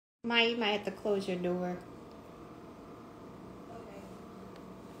You might have to close your door.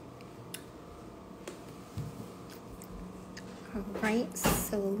 All right,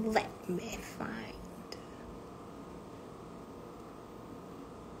 so let me find.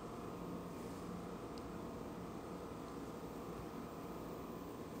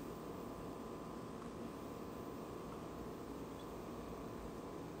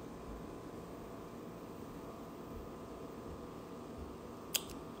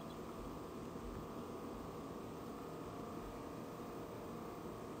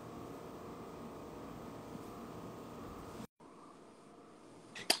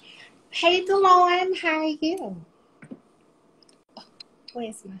 Hey, DeLon, how are you?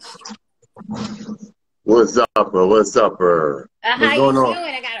 Where's my stream? What's up, bro? What's up, bro? How What's you going on?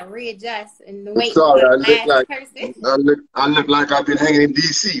 doing? I gotta readjust and I'm wait for sorry, the last person. I look like I've been hanging in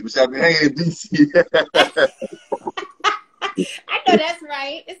DC, which I've been hanging in DC. I know that's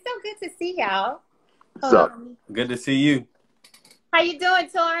right. It's so good to see y'all. What's up? Good to see you. How you doing,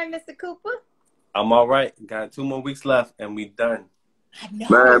 Torren, Mr. Cooper? I'm all right. Got 2 more weeks left, and we done. I know.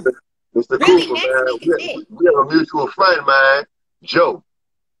 Man, Mr. Really, Cooper, next man, week is it. we have a mutual friend, man, Joe.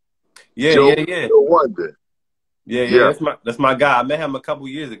 Yeah. Joe Wonder. Yeah. That's my guy. I met him a couple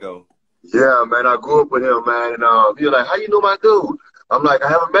years ago. Yeah, man, I grew up with him, man, and he was like, "How you know my dude?" I'm like, "I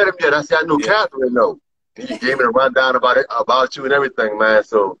haven't met him yet." I said, "I know Catherine, though." And he gave me a rundown about you and everything, man.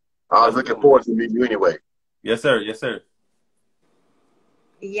 So I was looking forward to meeting you anyway. Yes, sir. Yes, sir.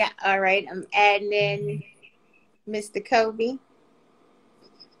 Yeah, all right. I'm adding in Mr. Kobe.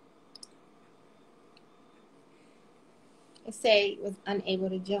 It say was unable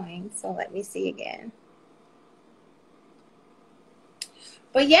to join, so let me see again.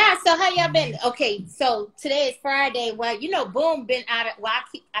 But yeah, so how y'all been? Okay, so today is Friday. Well, you know, Boom been out of. Well,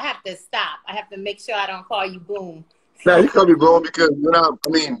 I have to stop. I have to make sure I don't call you Boom. Now you call me Boom because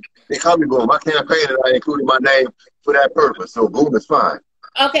they call me Boom. I campaign and I included my name for that purpose. So Boom is fine.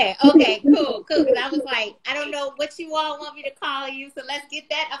 Okay, cool. Because I was like, I don't know what you all want me to call you, so let's get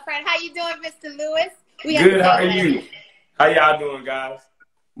that up front. How you doing, Mr. Lewis? Good. How are you? How y'all doing, guys?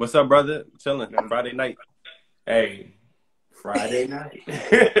 What's up, brother? Chilling. Friday night. Hey, Friday night.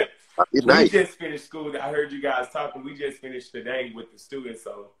 We just finished school. I heard you guys talking. We just finished today with the students,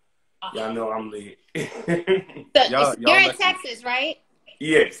 so y'all know I'm lit. So you're in Texas, right?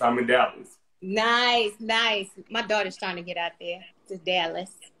 Yes, I'm in Dallas. Nice. My daughter's trying to get out there to Dallas.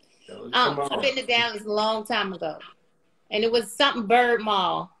 I've been to Dallas a long time ago, and it was something Bird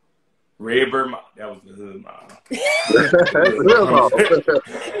Mall. Redbird Mall. That was the hood mall.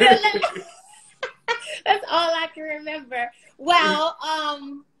 That's all I can remember. Well,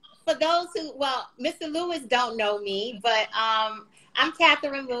 for those who, Mr. Lewis don't know me, but I'm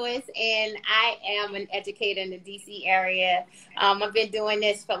Catherine Lewis, and I am an educator in the DC area. I've been doing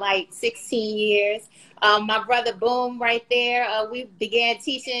this for like 16 years. My brother Boom right there, we began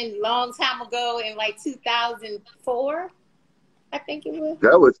teaching a long time ago in like 2004, I think it was.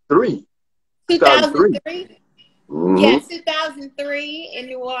 That was 2003? Mm-hmm. Yeah, 2003 in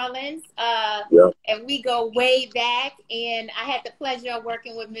New Orleans. And we go way back. And I had the pleasure of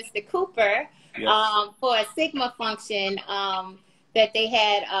working with Mr. Cooper for a Sigma function that they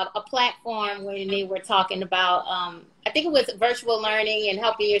had a platform when they were talking about, I think it was virtual learning and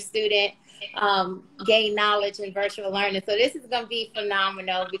helping your student gain knowledge in virtual learning. So this is going to be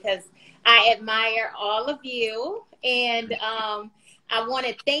phenomenal because I admire all of you. And I want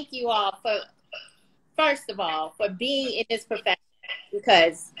to thank you all first of all, for being in this profession,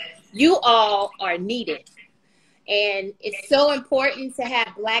 because you all are needed. And it's so important to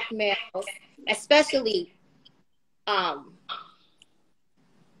have Black males, especially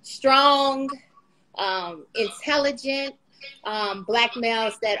strong, intelligent Black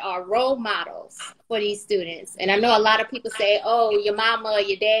males that are role models for these students. And I know a lot of people say, oh, your mama or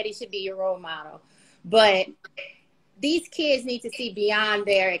your daddy should be your role model. But these kids need to see beyond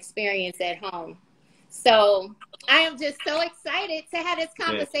their experience at home. So I am just so excited to have this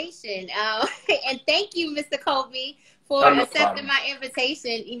conversation. And thank you, Mr. Colby, for accepting my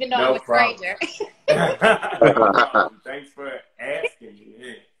invitation, even though I'm a stranger. Thanks for asking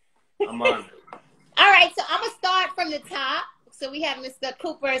me. I'm honored. All right, so I'm going to start from the top. So we have Mr.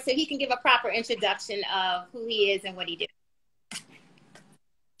 Cooper, so he can give a proper introduction of who he is and what he did.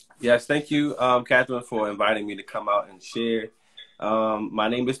 Yes, thank you, Catherine, for inviting me to come out and share. My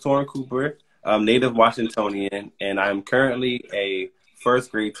name is Torren Cooper. I'm native Washingtonian, and I'm currently a first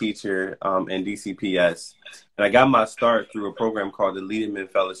grade teacher in DCPS. And I got my start through a program called the Leading Men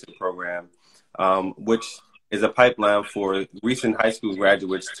Fellowship Program, which is a pipeline for recent high school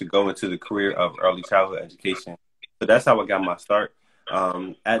graduates to go into the career of early childhood education. So that's how I got my start.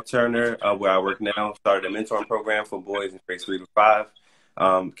 At Turner, where I work now, started a mentoring program for boys in grades 3 to 5.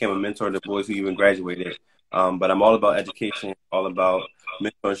 Became a mentor to boys who even graduated. But I'm all about education, all about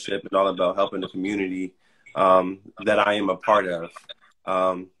mentorship, and all about helping the community that I am a part of.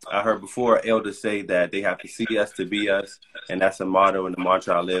 I heard before elders say that they have to see us to be us, and that's a motto and a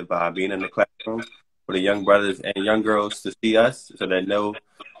mantra I live by, being in the classroom for the young brothers and young girls to see us so they know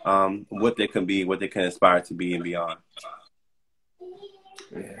what they can be, what they can aspire to be, and beyond.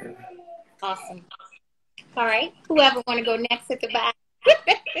 Yeah. Awesome. All right. Whoever want to go next at the back.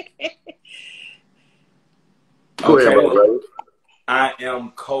 Okay. I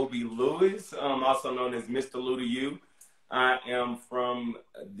am Kobe Lewis, also known as Mr. Lou to You. I am from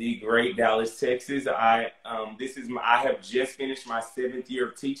the great Dallas, Texas. I have just finished my 7th year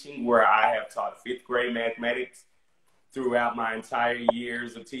of teaching, where I have taught 5th grade mathematics. Throughout my entire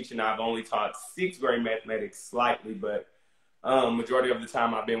years of teaching, I've only taught 6th grade mathematics slightly, but majority of the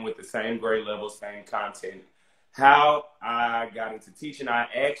time I've been with the same grade level, same content. How I got into teaching, I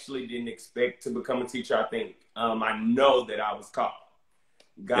actually didn't expect to become a teacher. I think I know that I was called.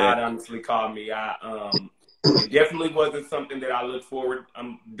 God honestly called me. It definitely wasn't something that I looked forward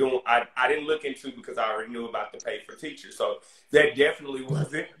doing. I didn't look into, because I already knew about the pay for teachers. So that definitely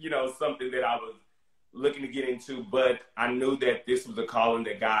wasn't, something that I was looking to get into. But I knew that this was a calling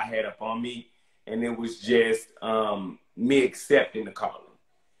that God had upon me, and it was just me accepting the calling.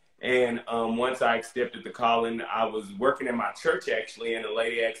 And once I accepted the calling, I was working in my church, actually, and a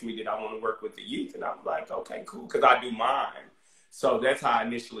lady asked me, did I want to work with the youth? And I was like, okay, cool, because I do mime. So that's how I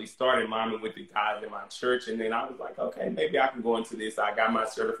initially started miming with the guys in my church. And then I was like, okay, maybe I can go into this. I got my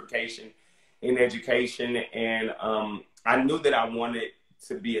certification in education, and I knew that I wanted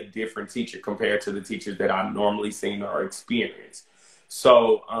to be a different teacher compared to the teachers that I've normally seen or experienced.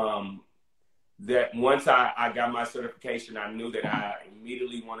 So that once I got my certification, I knew that I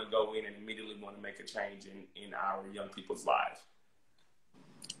immediately want to go in and immediately want to make a change in our young people's lives.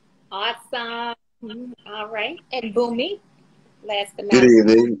 Awesome. All right. And Boomy, last but not Good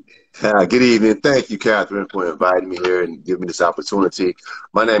evening. Good evening. Thank you, Catherine, for inviting me here and giving me this opportunity.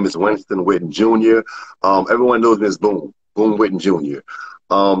 My name is Winston Whitten Jr. Everyone knows me as Boom Whitten Jr.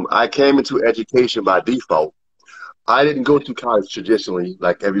 I came into education by default. I didn't go to college traditionally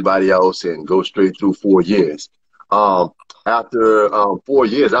like everybody else and go straight through 4 years. After 4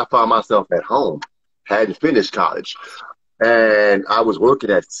 years, I found myself at home, hadn't finished college. And I was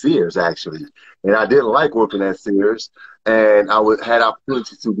working at Sears, actually. And I didn't like working at Sears. And I had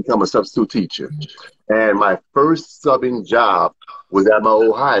opportunity to become a substitute teacher. And my first subbing job was at my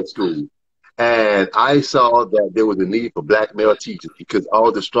old high school. And I saw that there was a need for black male teachers, because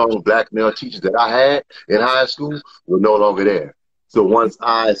all the strong black male teachers that I had in high school were no longer there. So once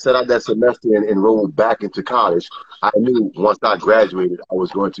I set out that semester and enrolled back into college, I knew once I graduated, I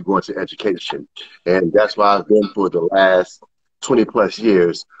was going to go into education. And that's why I've been for the last 20 plus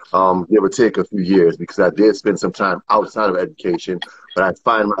years, give or take a few years, because I did spend some time outside of education, but I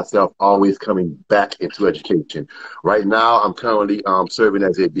find myself always coming back into education. Right now, I'm currently serving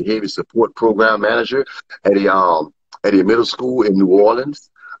as a behavior support program manager at a middle school in New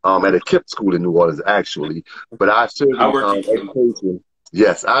Orleans, at a KIPP school in New Orleans, actually. But I serve in education.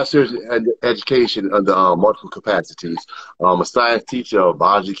 Yes, I serve in education under multiple capacities. I'm a science teacher of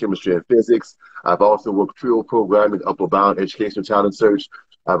biology, chemistry, and physics. I've also worked field programming, upper bound educational talent search.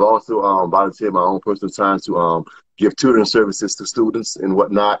 I've also volunteered my own personal time to give tutoring services to students and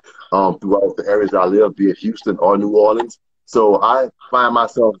whatnot throughout the areas I live, be it Houston or New Orleans. So I find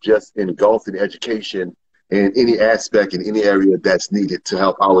myself just engulfed in education in any aspect, in any area that's needed to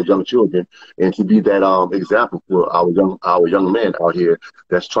help our young children and to be that example for our young men out here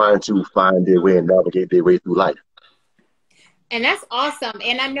that's trying to find their way and navigate their way through life. And that's awesome.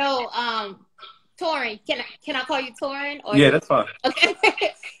 And I know, Torren, can I call you Torren? Or yeah, that's fine. Okay.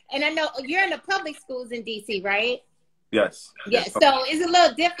 And I know you're in the public schools in DC, right? Yes. Yes. So it's a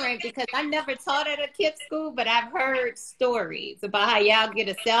little different because I never taught at a KIPP school, but I've heard stories about how y'all get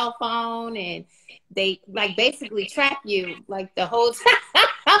a cell phone and they like basically track you like the whole time.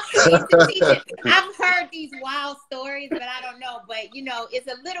 I've heard these wild stories, but I don't know. But it's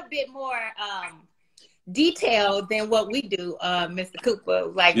a little bit more detailed than what we do, Mr. Cooper.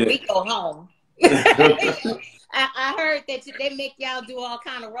 Like we go home. I heard that they make y'all do all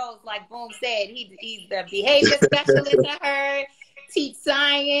kind of roles. Like Boom said, he's the behavior specialist. I heard teach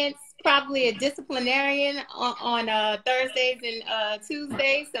science, probably a disciplinarian on Thursdays and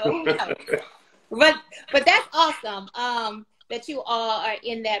Tuesdays. So who knows? But that's awesome. That you all are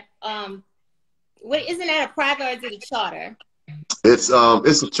in that. What isn't that a private or is it a charter? It's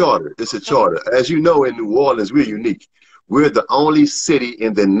a charter. It's a charter. As you know, in New Orleans, we're unique. we're the only city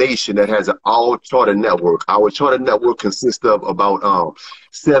in the nation that has an all-charter network. Our charter network consists of about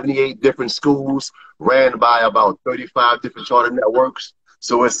 78 different schools ran by about 35 different charter networks.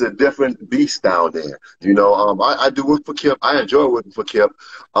 So it's a different beast down there. You know, I do work for KIPP. I enjoy working for KIPP.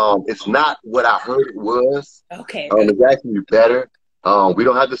 It's not what I heard it was. Okay. It's actually better. We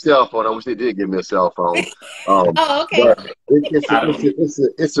don't have the cell phone. I wish they did give me a cell phone. Oh, okay. But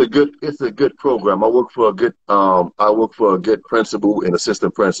it's a good program. I work for a good principal and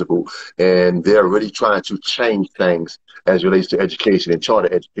assistant principal, and they're really trying to change things as it relates to education and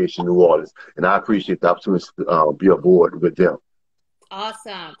charter education in New Orleans. And I appreciate the opportunity to be aboard with them.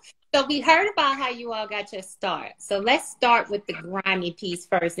 Awesome. So we heard about how you all got your start. So let's start with the grimy piece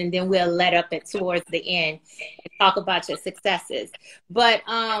first, and then we'll let up it towards the end and talk about your successes. But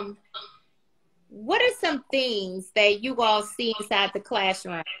what are some things that you all see inside the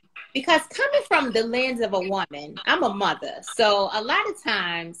classroom? Because coming from the lens of a woman, I'm a mother. So a lot of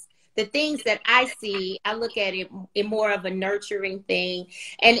times the things that I see, I look at it in more of a nurturing thing.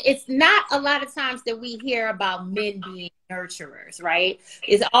 And it's not a lot of times that we hear about men being nurturers, right?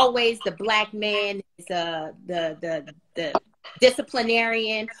 It's always the black man is the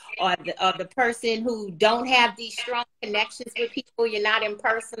disciplinarian or the person who don't have these strong connections with people. You're not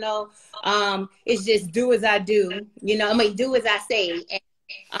impersonal. It's just do as I do, you know, I mean, do as I say. And,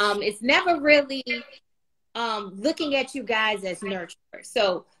 it's never really looking at you guys as nurturers.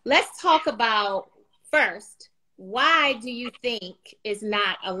 So let's talk about first, why do you think is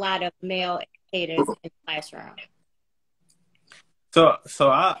not a lot of male educators in the classroom? So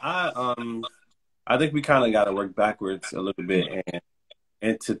I think we kind of got to work backwards a little bit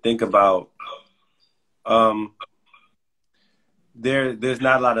and to think about there's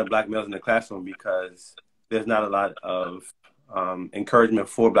not a lot of black males in the classroom because there's not a lot of encouragement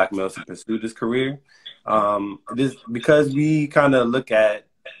for black males to pursue this career. Because we kind of look at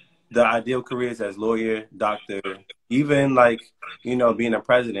the ideal careers as lawyer, doctor, even like, you know, being a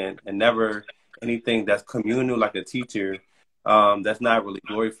president, and never anything that's communal like a teacher. That's not really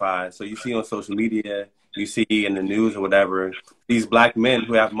glorified. So you see on social media, you see in the news or whatever, these black men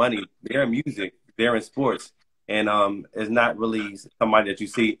who have money, they're in music, they're in sports, and it's not really somebody that you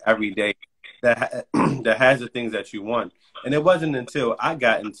see every day that that has the things that you want. And it wasn't until I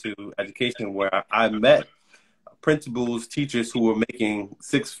got into education where I met principals, teachers who were making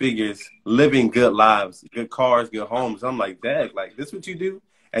six figures, living good lives, good cars, good homes. I'm like, Dad, like, this what you do?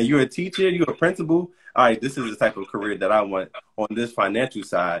 And you're a teacher, you're a principal. All right, this is the type of career that I want on this financial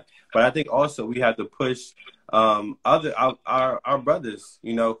side. But I think also we have to push our brothers,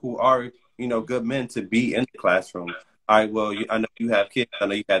 you know, who are, you know, good men to be in the classroom. All right, well, I know you have kids. I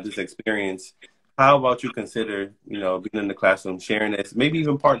know you have this experience. How about you consider, you know, being in the classroom, sharing this, maybe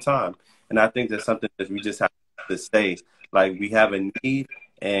even part-time? And I think that's something that we just have to say. Like, we have a need,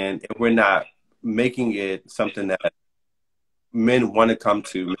 and if we're not making it something that men want to come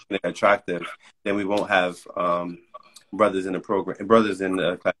to, making it attractive, then we won't have brothers in the program, brothers in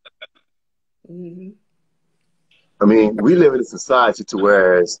the class. Mm-hmm. I mean, we live in a society to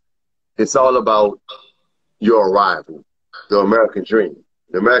where it's all about your arrival, the American dream.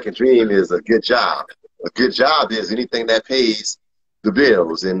 The American dream is a good job. A good job is anything that pays the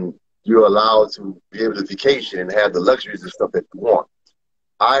bills and you're allowed to be able to vacation and have the luxuries and stuff that you want.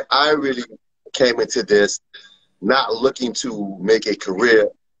 I really came into this not looking to make a career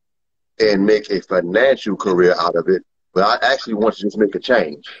and make a financial career out of it, but I actually want to just make a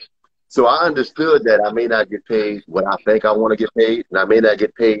change. So I understood that I may not get paid what I think I want to get paid, and I may not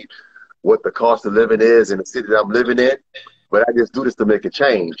get paid what the cost of living is in the city that I'm living in, but I just do this to make a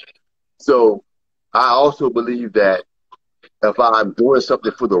change. So I also believe that if I'm doing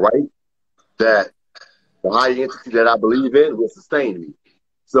something for the right, that the higher entity that I believe in will sustain me.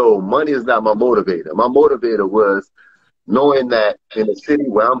 So money is not my motivator. My motivator was knowing that in the city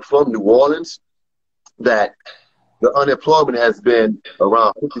where I'm from, New Orleans, that the unemployment has been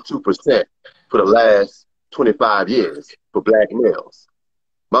around 52% for the last 25 years for black males.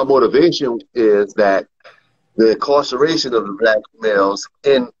 My motivation is that the incarceration of the black males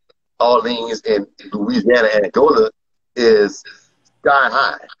in Orleans and Louisiana and Angola is sky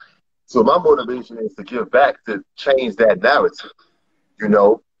high. So my motivation is to give back, to change that narrative, you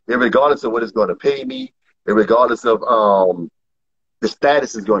know, regardless of what it's going to pay me, regardless of the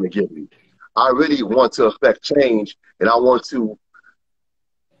status it's going to give me. I really want to affect change, and I want to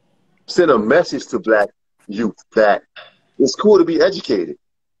send a message to black youth that it's cool to be educated.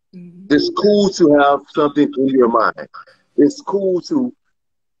 Mm-hmm. It's cool to have something in your mind. It's cool to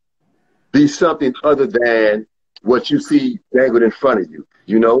be something other than what you see dangled in front of you.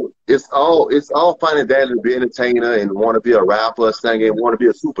 You know, it's all fine and dandy to be an entertainer and want to be a rapper, singer, and want to be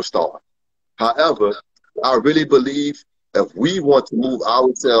a superstar. However, I really believe if we want to move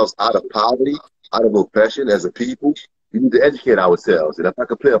ourselves out of poverty, out of oppression as a people, we need to educate ourselves. And if I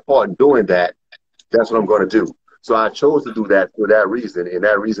can play a part in doing that, that's what I'm going to do. So I chose to do that for that reason, and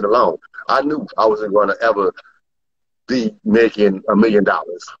that reason alone. I knew I wasn't going to ever be making $1 million,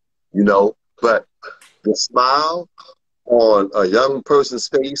 you know, but the smile on a young person's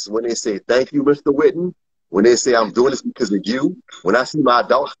face when they say, thank you, Mr. Whitten, when they say, I'm doing this because of you, when I see my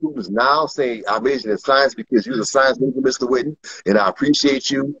adult students now saying, I majored in science because you're a science major, Mr. Whitten, and I appreciate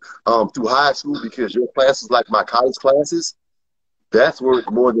you through high school because your classes like my college classes, that's worth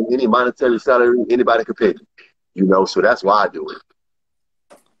more than any monetary salary anybody could pay, you know, so that's why I do it.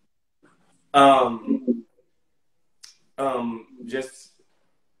 Just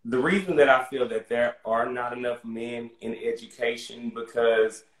the reason that I feel that there are not enough men in education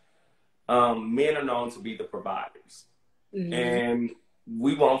because men are known to be the providers. Mm-hmm. And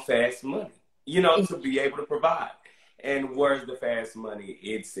we want fast money, you know, to be able to provide. And where's the fast money?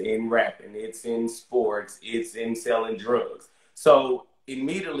 It's in rapping, it's in sports, it's in selling drugs. So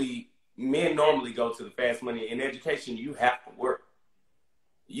immediately, men normally go to the fast money. In education, you have to work.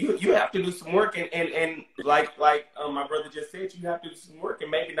 You have to do some work, and like my brother just said, you have to do some work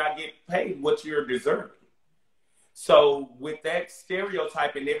and maybe not get paid what you're deserving. So with that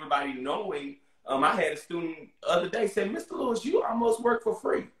stereotype and everybody knowing, I had a student the other day say, Mr. Lewis, you almost work for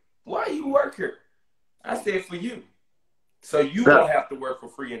free. Why you work here? I said, for you. So you won't have to work for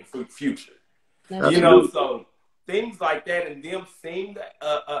free in the future. You know, so things like that, and them seeing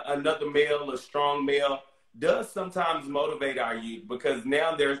another male, a strong male, does sometimes motivate our youth, because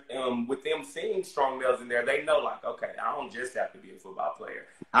now there's with them seeing strong males in there, they know, like, okay, I don't just have to be a football player.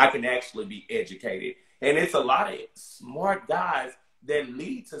 I can actually be educated. And it's a lot of smart guys that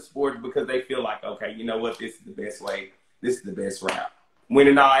lead to sports because they feel like, okay, you know what, this is the best way, this is the best route. When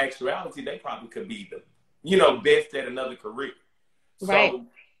in all actuality, they probably could be the, you know, best at another career. Right. So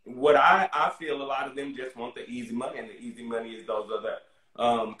what I feel, a lot of them just want the easy money, and the easy money is those other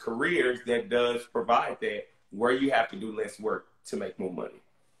careers that does provide that, where you have to do less work to make more money.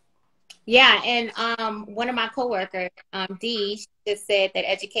 Yeah, and one of my coworkers, Dee, she just said that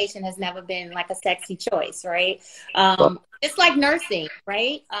education has never been like a sexy choice, right? It's like nursing,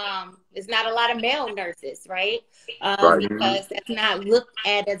 right? There's not a lot of male nurses, right? Because that's not looked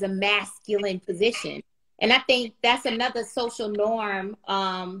at as a masculine position. And I think that's another social norm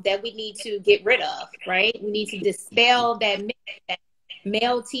that we need to get rid of, right? We need to dispel that myth that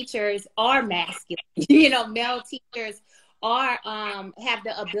male teachers are masculine. You know, male teachers are have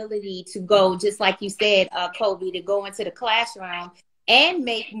the ability to go, just like you said, Kobe, to go into the classroom and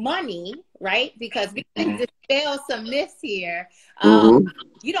make money, right? Because we can dispel some myths here.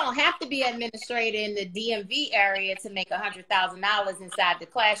 You don't have to be administrator in the DMV area to make $100,000 inside the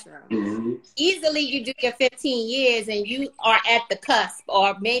classroom. Easily, you do your 15 years and you are at the cusp,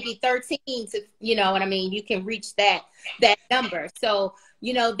 or maybe 13 to, you know what I mean? You can reach that number. So,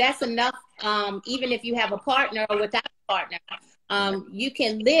 you know, that's enough. Even if you have a partner or without a partner, you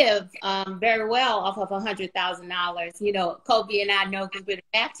can live very well off of $100,000. You know, Kobe and I know because we're the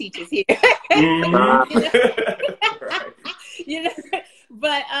math teachers here. You know,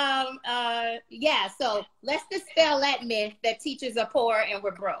 but yeah. So let's dispel that myth that teachers are poor and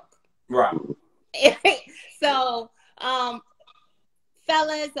we're broke. Right. So,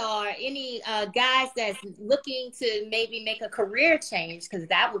 fellas, or any guys that's looking to maybe make a career change, because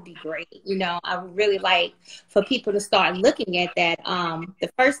that would be great. You know, I would really like for people to start looking at that. The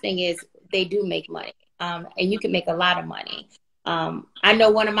first thing is they do make money, and you can make a lot of money. I know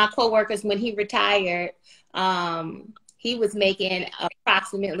one of my coworkers, when he retired, he was making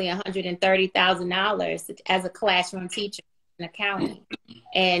approximately $130,000 as a classroom teacher in accounting,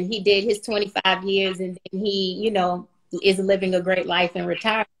 and he did his 25 years, and he, you know, is living a great life in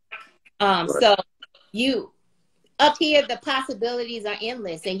retirement. So you up here, the possibilities are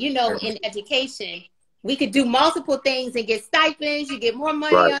endless. And you know, in education, we could do multiple things and get stipends. You get more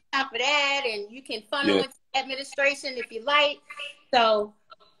money on top of that, and you can funnel into administration if you like. So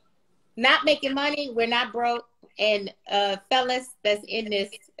not making money, we're not broke. And fellas that's in this,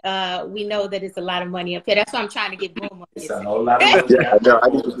 we know that it's a lot of money up here. That's why I'm trying to get more money. It's a whole lot of money. Yeah, no, I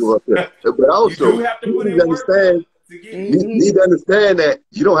need to do up there. But also, you have to put in work. You need to understand that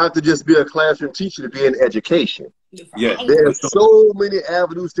you don't have to just be a classroom teacher to be in education. There's so many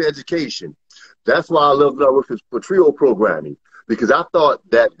avenues to education. That's why I love that work for trio programming, because I thought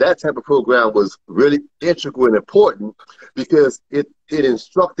that type of program was really integral and important, because it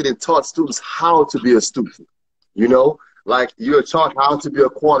instructed and taught students how to be a student. You know, like you're taught how to be a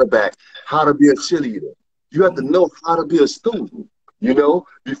quarterback, how to be a cheerleader. You have to know how to be a student, you know,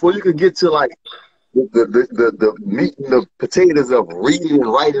 before you can get to like the meat and the potatoes of reading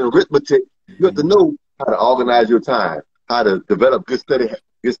and writing and arithmetic. You have to know how to organize your time, how to develop good study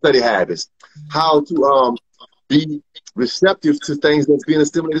habits, how to be receptive to things that's being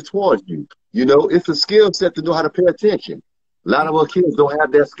assimilated towards you. You know, it's a skill set to know how to pay attention. A lot of our kids don't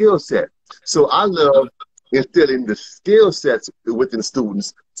have that skill set. So I love instilling the skill sets within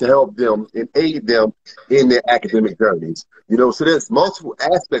students to help them and aid them in their academic journeys. You know, so there's multiple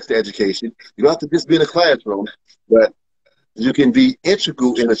aspects to education. You don't have to just be in a classroom, but you can be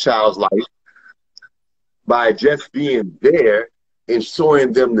integral in a child's life by just being there and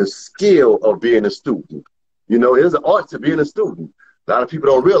showing them the skill of being a student. You know, there's an art to being a student. A lot of people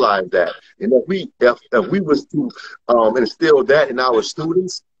don't realize that. And if we was to instill that in our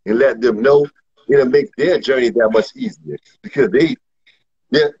students and let them know, it'll make their journey that much easier, because they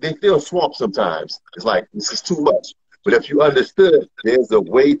feel swamped sometimes. It's like, this is too much. But if you understood, there's a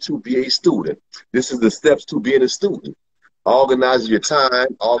way to be a student. This is the steps to being a student. Organizing your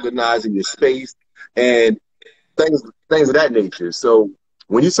time, organizing your space, and things of that nature. So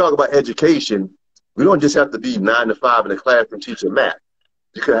when you talk about education, we don't just have to be 9 to 5 in a classroom teaching math.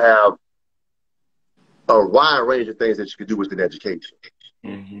 You could have a wide range of things that you could do within education.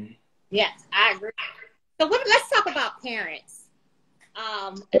 Mm-hmm. Yes, I agree. So let's talk about parents.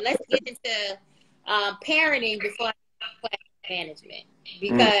 And let's get into parenting before I talk about management.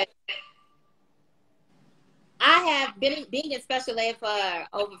 Because I have been being in special ed for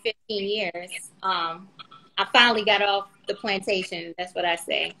over 15 years. I finally got off the plantation. That's what I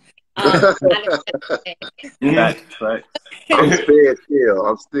say. That's right. I'm spared still.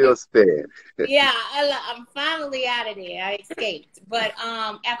 I'm still spared. Yeah, I'm finally out of there. I escaped. But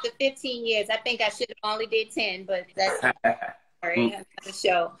after 15 years, I think I should have only did 10, but that's another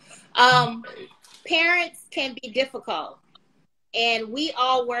show. Parents can be difficult. And we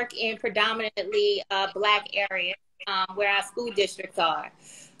all work in predominantly Black areas where our school districts are.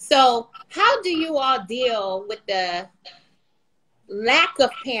 So how do you all deal with the lack of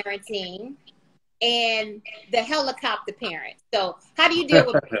parenting and the helicopter parent? So how do you deal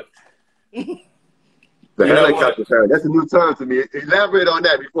with the helicopter parent? That's a new term to me. Elaborate on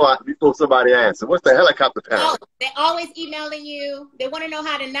that before somebody answers. What's the helicopter parent? Oh, they're always emailing you. They want to know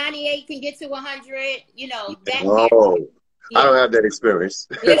how the 98 can get to 100. You know, that parent. Yeah. I don't have that experience.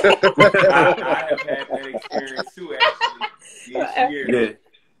 I have had that experience too, actually, this year. Yeah.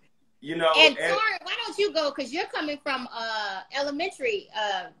 You know, and Torren, why don't you go? Because you're coming from elementary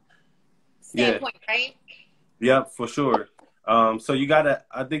standpoint, right? Yep, for sure. So you gotta,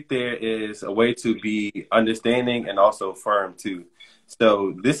 I think there is a way to be understanding and also firm too.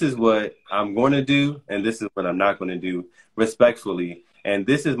 So this is what I'm going to do, and this is what I'm not going to do, respectfully. And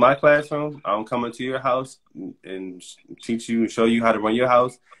this is my classroom. I don't come into your house and teach you and show you how to run your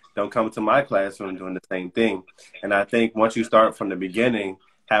house. Don't come to my classroom doing the same thing. And I think once you start from the beginning,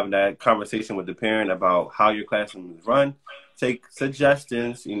 having that conversation with the parent about how your classroom is run, take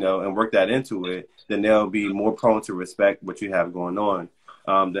suggestions, you know, and work that into it, then they'll be more prone to respect what you have going on.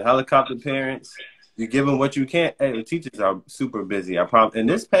 The helicopter parents, you give them what you can. Hey, the teachers are super busy. I promise. And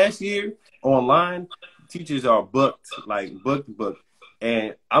this past year online, teachers are booked, like booked.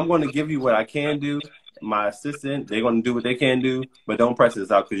 And I'm going to give you what I can do. My assistant, they're going to do what they can do, but don't press this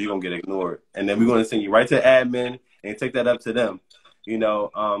out because you're going to get ignored. And then we're going to send you right to admin and take that up to them. You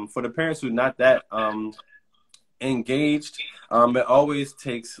know, for the parents who are not that engaged, it always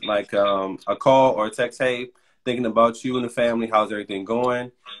takes like a call or a text, hey, thinking about you and the family, how's everything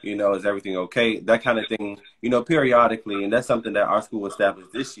going? You know, is everything okay? That kind of thing, you know, periodically. And that's something that our school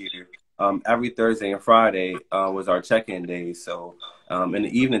established this year. Every Thursday and Friday was our check-in days. So in the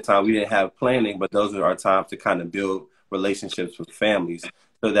evening time, we didn't have planning, but those are our times to kind of build relationships with families.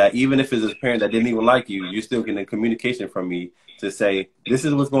 So that even if it's a parent that didn't even like you, you're still getting communication from me to say, this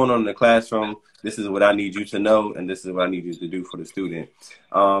is what's going on in the classroom, this is what I need you to know, and this is what I need you to do for the student.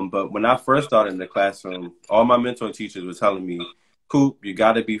 But when I first started in the classroom, all my mentor teachers were telling me, Coop, you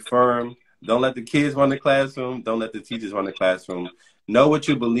got to be firm. Don't let the kids run the classroom. Don't let the teachers run the classroom. Know what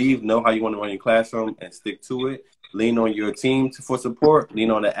you believe, know how you want to run your classroom, and stick to it. Lean on your team for support. Lean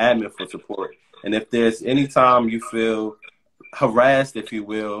on the admin for support. And if there's any time you feel harassed, if you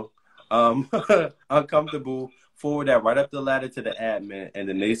will, uncomfortable, forward that right up the ladder to the admin, and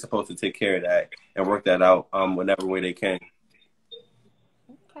then they're supposed to take care of that and work that out whatever way they can.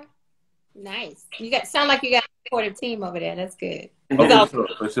 Okay, nice. You sound like you got a supportive team over there. That's good. Oh,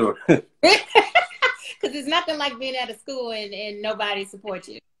 for sure. Because it's nothing like being at a school and nobody supports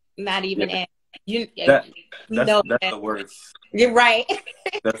you, not even at. That's know the worst. You're right.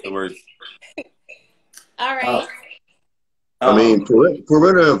 That's the worst. All right. I mean,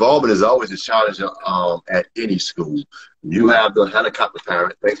 parental involvement is always a challenge at any school. You have the helicopter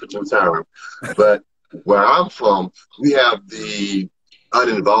parent, thanks for your time, but where I'm from, we have the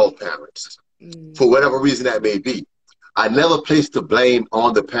uninvolved parents, for whatever reason that may be. I never place the blame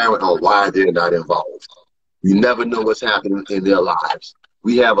on the parent on why they're not involved. You never know what's happening in their lives.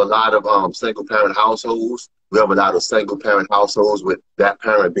 We have a lot of single-parent households. We have a lot of single-parent households with that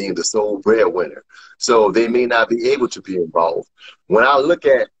parent being the sole breadwinner. So they may not be able to be involved. When I look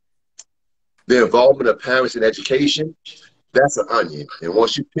at the involvement of parents in education, that's an onion. And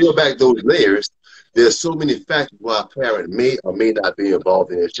once you peel back those layers, there's so many factors why a parent may or may not be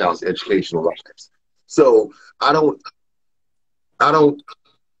involved in their child's educational lives. So I don't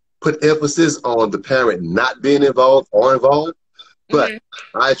put emphasis on the parent not being involved or involved, but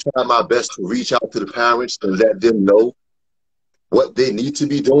I try my best to reach out to the parents and let them know what they need to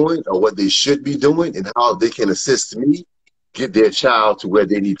be doing or what they should be doing and how they can assist me get their child to where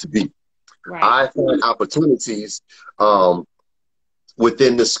they need to be. Right. I find opportunities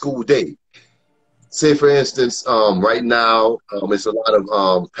within the school day. Say, for instance, right now, it's a lot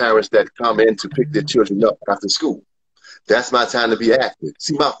of parents that come in to pick their children up after school. That's my time to be active.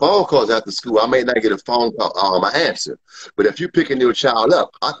 See, my phone calls after school, I may not get a phone call, I answer. But if you're picking your child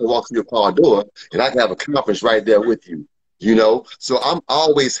up, I can walk through your car door and I can have a conference right there with you. You know, so I'm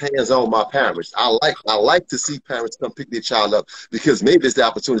always hands-on with my parents. I like to see parents come pick their child up because maybe it's the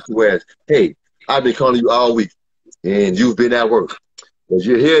opportunity where, hey, I've been calling you all week and you've been at work. Because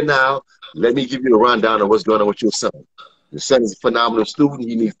you're here now, let me give you a rundown of what's going on with your son. Your son is a phenomenal student.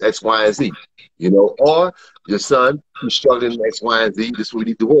 He needs X, Y, and Z. You know, or your son, who's struggling in X, Y, and Z. This is what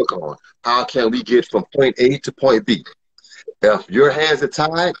we need to work on. How can we get from point A to point B? If your hands are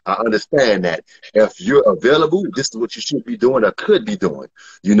tied, I understand that. If you're available, this is what you should be doing or could be doing.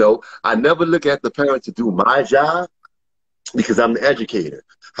 You know, I never look at the parent to do my job because I'm the educator.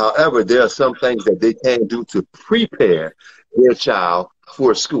 However, there are some things that they can do to prepare their child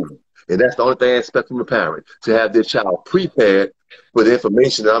for school. And that's the only thing I expect from the parent, to have their child prepared for the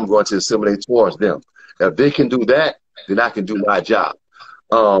information that I'm going to assimilate towards them. If they can do that, then I can do my job.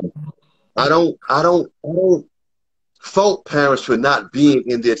 I don't fault parents for not being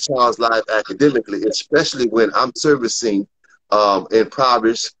in their child's life academically, especially when I'm servicing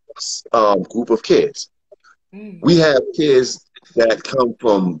impoverished group of kids. We have kids that come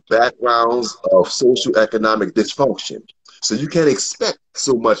from backgrounds of social economic dysfunction. So you can't expect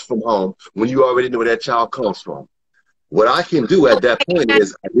so much from home when you already know where that child comes from. What I can do at that point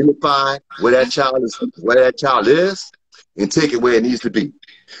is identify where that child is, and take it where it needs to be.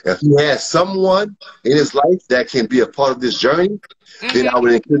 If he has someone in his life that can be a part of this journey, then I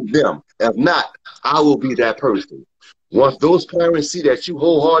would include them. If not, I will be that person. Once those parents see that you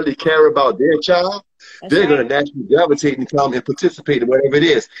wholeheartedly care about their child, they're going to naturally gravitate and come and participate in whatever it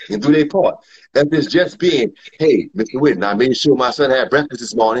is and do their part. If it's just being, hey, Mr. Whitten, I made sure my son had breakfast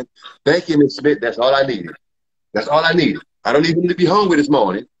this morning. Thank you, Ms. Smith. That's all I needed. That's all I needed. I don't even need to be hungry this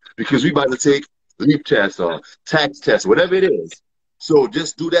morning because we're about to take leap tests or tax tests, whatever it is. So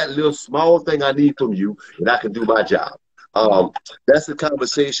just do that little small thing I need from you, and I can do my job. That's a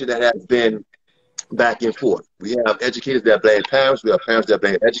conversation that has been back and forth. We have educators that blame parents. We have parents that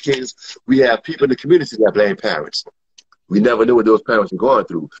blame educators. We have people in the community that blame parents. We never know what those parents are going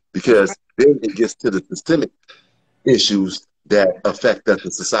through because then it gets to the systemic issues that affect us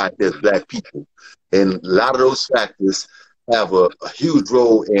in society as Black people. And a lot of those factors have a huge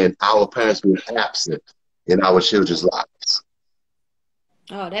role in our parents being absent in our children's lives.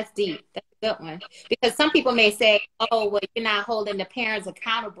 Oh, that's deep. That's a good one. Because some people may say, oh, well, you're not holding the parents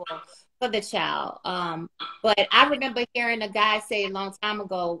accountable for the child. But I remember hearing a guy say a long time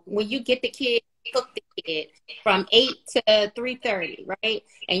ago, when you get the kid, cook the kid from 8 to 3:30, right?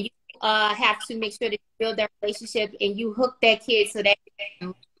 And you have to make sure that you build that relationship and you hook that kid so that they can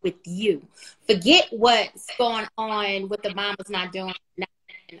live with you. Forget what's going on with the mama's not doing,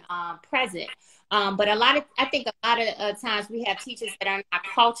 not present. But I think a lot of times we have teachers that are not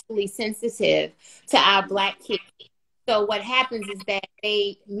culturally sensitive to our Black kids. So what happens is that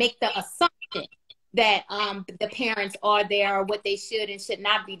they make the assumption that the parents are there or what they should and should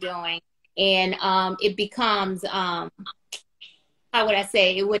not be doing. And it becomes, how would I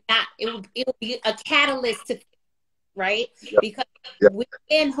say, it would be a catalyst to, right? Because we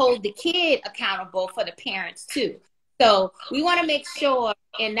then hold the kid accountable for the parents too. So we want to make sure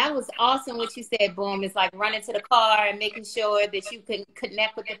and that was awesome what you said, Boom. It's like running to the car and making sure that you can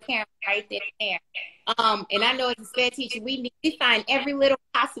connect with the parent right there and there. And I know as a SPED teacher, we find every little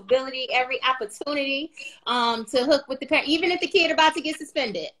possibility, every opportunity to hook with the parent, even if the kid about to get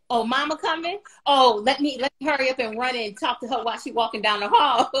suspended. Oh, mama coming? Oh, let me hurry up and run and talk to her while she's walking down the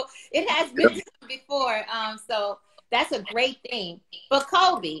hall. It has been done before. So that's a great thing. But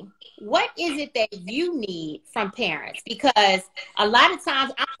Kobe, what is it that you need from parents? Because a lot of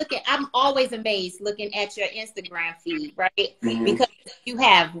times I'm always amazed looking at your Instagram feed, right? Mm-hmm. Because you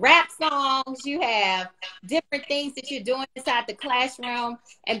have rap songs, you have different things that you're doing inside the classroom.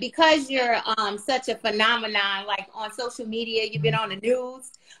 And because you're such a phenomenon, like on social media, you've been on the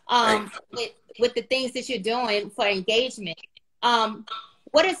news with the things that you're doing for engagement.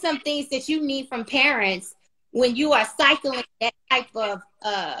 What are some things that you need from parents when you are cycling that type of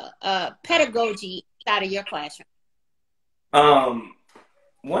pedagogy out of your classroom?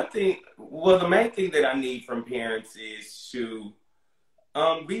 One thing, well, the main thing that I need from parents is to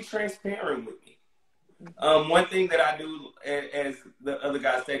be transparent with me. One thing that I do, as the other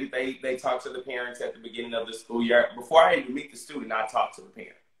guy stated, they talk to the parents at the beginning of the school year. Before I even meet the student, I talk to the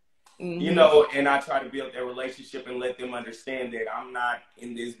parent. Mm-hmm. You know, and I try to build their relationship and let them understand that I'm not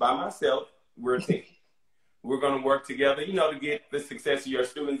in this by myself. We're a team. We're going to work together, you know, to get the success of your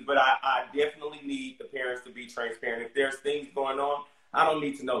students. But I definitely need the parents to be transparent. If there's things going on, I don't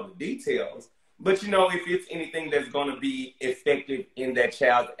need to know the details. But, you know, if it's anything that's going to be effective in that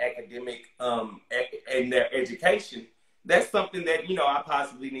child's academic and their education, that's something that, you know, I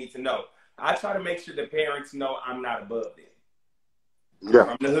possibly need to know. I try to make sure the parents know I'm not above them.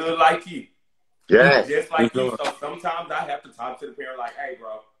 Yeah. From the hood like you. Yeah. Just like you. So sometimes I have to talk to the parent like, hey,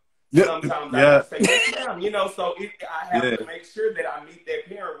 bro. Sometimes I have to say, yes, ma'am. You know, so I have to make sure that I meet that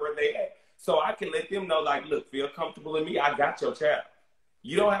parent where they at. So I can let them know, like, look, feel comfortable in me. I got your child.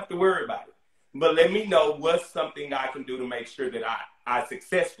 You don't have to worry about it. But let me know what's something I can do to make sure that I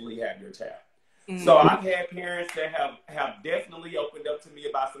successfully have your child. Mm-hmm. So I've had parents that have definitely opened up to me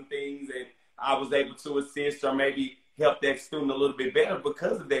about some things, and I was able to assist or maybe help that student a little bit better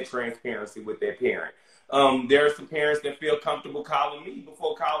because of that transparency with their parent. There are some parents that feel comfortable calling me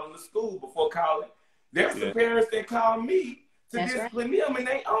before calling the school, before calling. There are some parents that call me to discipline them in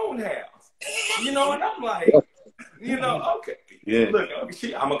their own house. You know, and I'm like, you know, okay. Yeah. Look,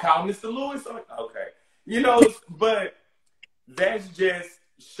 I'm going to call Mr. Lewis. Okay. You know, but that just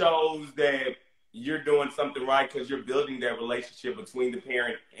shows that you're doing something right because you're building that relationship between the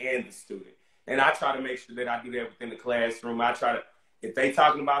parent and the student. And I try to make sure that I do that within the classroom. I try to, if they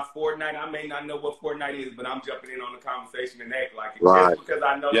talking about Fortnite, I may not know what Fortnite is, but I'm jumping in on the conversation and act like it just because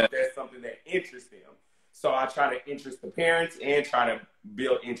I know that that's something that interests them. So I try to interest the parents and try to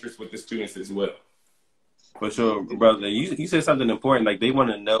build interest with the students as well. For sure, brother. You said something important. Like, they want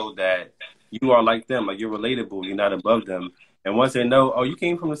to know that you are like them. Like, you're relatable. You're not above them. And once they know, oh, you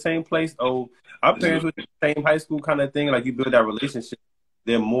came from the same place. Oh, our parents were the same high school kind of thing. Like, you build that relationship.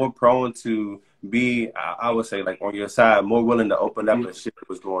 They're more prone to be, I would say, like, on your side, more willing to open up and share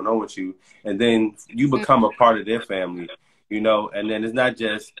what's going on with you. And then you become a part of their family, you know. And then it's not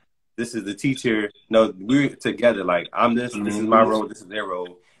just, this is the teacher. No, we're together. Like, I'm this is my role, this is their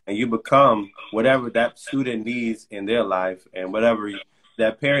role. And you become whatever that student needs in their life and whatever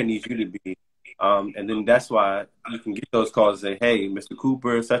that parent needs you to be. And then that's why you can get those calls and say, hey, Mr.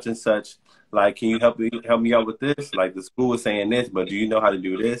 Cooper, such and such, like, can you help me out with this? Like, the school is saying this, but do you know how to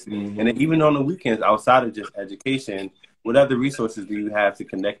do this? And then even on the weekends, outside of just education, what other resources do you have to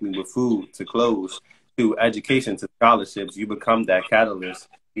connect me with food, to clothes, to education, to scholarships? You become that catalyst,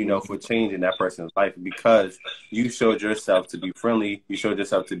 you know, for change in that person's life because you showed yourself to be friendly. You showed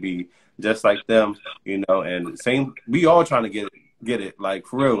yourself to be just like them, you know, and same, we all trying to get it, like,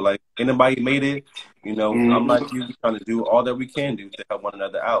 for real. Like, anybody made it, you know. I'm like you, trying to do all that we can do to help one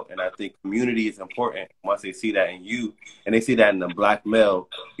another out. And I think community is important. Once they see that in you and they see that in the black male,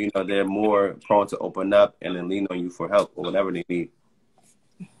 you know, they're more prone to open up and then lean on you for help or whatever they need.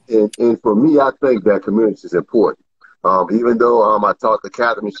 And for me, I think that community is important. Even though I taught the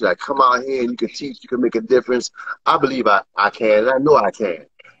Catherine, she's like, come out here and you can teach, you can make a difference. I believe I can, and I know I can.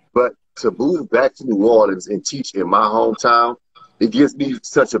 But to move back to New Orleans and teach in my hometown, it gives me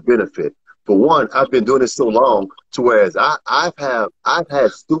such a benefit. For one, I've been doing this so long to whereas I've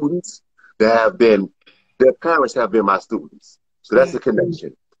had students that have been, their parents have been my students. So that's a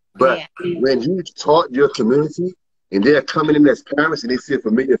connection. But when you taught your community and they're coming in as parents and they see a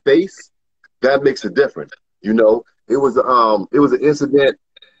familiar face, that makes a difference. You know, it was an incident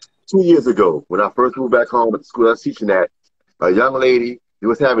 2 years ago when I first moved back home at the school I was teaching at. A young lady who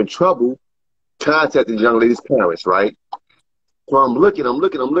was having trouble contacting the young lady's parents, right? So I'm looking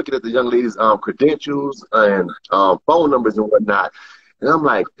at the young lady's credentials and phone numbers and whatnot. And I'm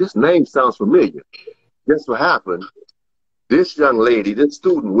like, this name sounds familiar. Guess what happened? This young lady, this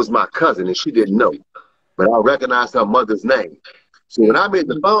student was my cousin, and she didn't know. But I recognized her mother's name. So when I made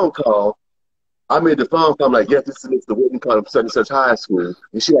the phone call, I'm like, yes, this is Mr. Whitten calling from such and such high school.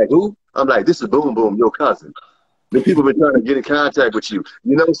 And she like, who? I'm like, this is Boom Boom, your cousin. The people been trying to get in contact with you.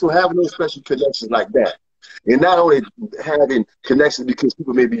 You know, so having those special connections like that. And not only having connections because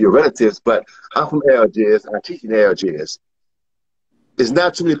people may be your relatives, but I'm from LJS, I teach in LJS. There's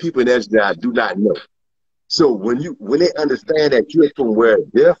not too many people in LJS that I do not know. So when they understand that you're from where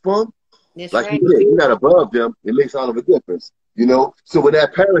they're from, That's like right. you said, you're not above them, it makes all of a difference. You know? So when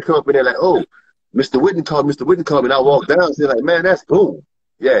that parent comes in, they're like, oh, Mr. Whitten called me, and I walk down and say like, man, that's Boom.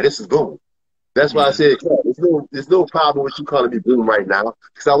 Yeah, this is Boom. That's why I said, there's no problem with you calling me Boom right now,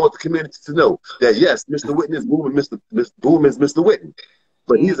 because I want the community to know that, yes, Mr. Whitten is Boom and Mr. Boom is Mr. Whitten,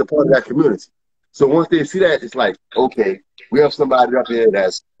 but he's a part of that community. So once they see that, it's like, okay, we have somebody up there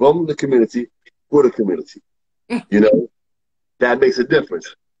that's from the community for the community. You know, that makes a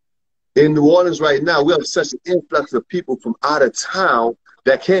difference. In New Orleans right now, we have such an influx of people from out of town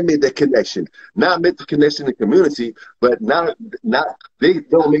that can't make that connection. Not make the connection in the community, but they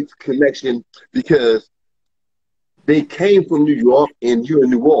don't make the connection because they came from New York and you're in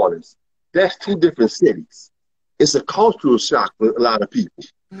New Orleans. That's two different cities. It's a cultural shock for a lot of people.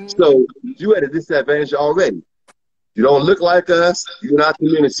 So you're at a disadvantage already. You don't look like us, you're not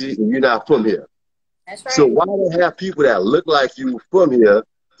community, and you're not from here. That's right. So why don't have people that look like you from here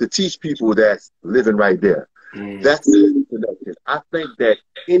to teach people that's living right there? That's the connection. I think that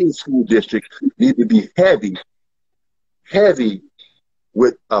any school district needs to be heavy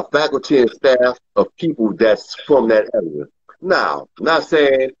with a faculty and staff of people that's from that area. Now, I'm not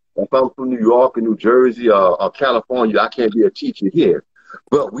saying if I'm from New York or New Jersey or California, I can't be a teacher here.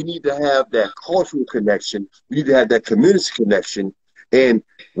 But we need to have that cultural connection. We need to have that community connection. And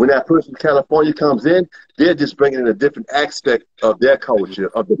when that person from California comes in, they're just bringing in a different aspect of their culture,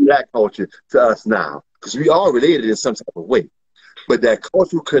 of the Black culture, to us now. Because we are related in some type of way. But that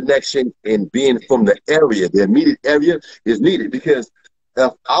cultural connection and being from the area, the immediate area, is needed. Because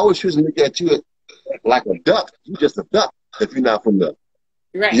if I was choosing to look at you like a duck, you're just a duck if you're not from the,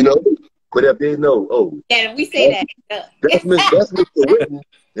 Right. you know? But if they know, oh, yeah, we say that's Mr. Whitten,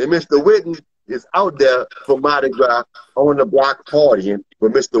 and Mr. Whitten is out there for Mardi Gras on the block partying,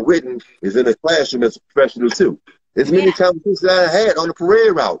 but Mr. Whitten is in the classroom as a professional too. There's many conversations I had on the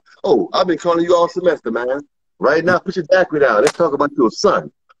parade route. Oh, I've been calling you all semester, man. Right now, put your daiquiri down. Let's talk about your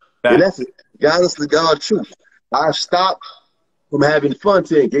son. And that's it. Honest to God truth. I stopped from having fun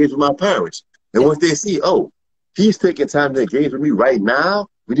to engage with my parents. And once they see, oh, he's taking time to engage with me right now,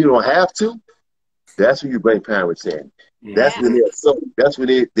 when you don't have to, that's when you bring parents in. That's when they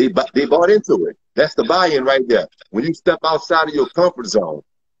bought into it. That's the buy-in right there. When you step outside of your comfort zone.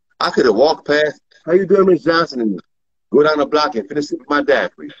 I could have walked past, how you doing, Ms. Johnson, and go down the block and finish with my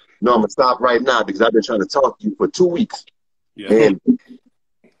daiquiri. No, I'm going to stop right now because I've been trying to talk to you for 2 weeks. And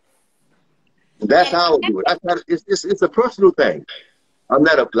that's how I do it. It's a personal thing. I'm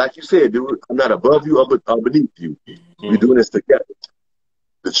not, like you said, dude, I'm not above you or beneath you. We're doing this together.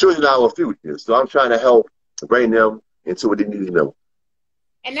 The children are our future, so I'm trying to help bring them into what they need to know.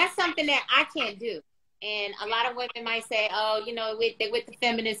 And that's something that I can't do. And a lot of women might say, oh, you know, with the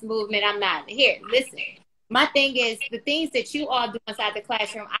feminist movement, I'm not. Here, listen. My thing is, the things that you all do inside the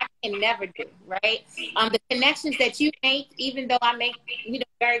classroom, I can never do, right? The connections that you make, even though I make, you know,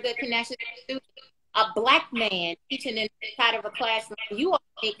 very good connections with a Black man teaching inside of a classroom, you all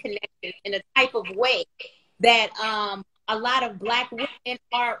make connections in a type of way that a lot of Black women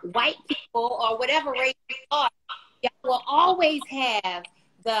or white people or whatever race you are, y'all will always have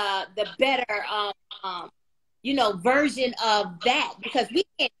the better, you know, version of that, because we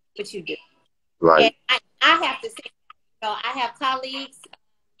can't do what you do. Right. And I have to say, you know, I have colleagues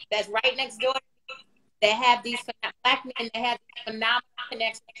that's right next door that have these Black men that have these phenomenal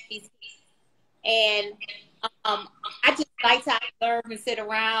connections with these kids. And I just like to observe and sit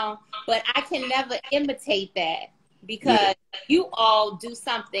around, but I can never imitate that because you all do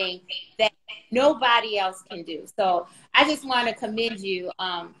something that nobody else can do. So I just want to commend you.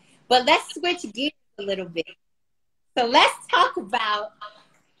 But let's switch gears a little bit. So let's talk about,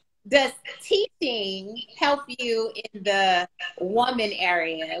 does teaching help you in the woman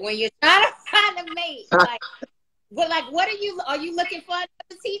area when you're trying to find a mate? Like, what are you looking for a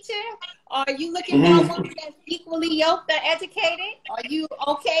teacher? Are you looking for a woman that's equally yoked or educated? Are you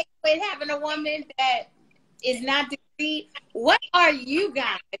okay with having a woman that is not degreed? What are you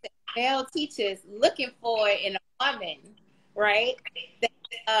guys, male teachers, looking for in a woman right?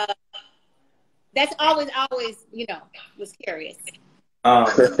 That's always, you know, was curious.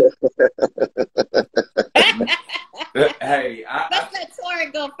 Hey, let's let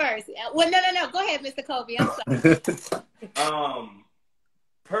Torren go first. Well, no. Go ahead, Mr. Kobe. I'm sorry.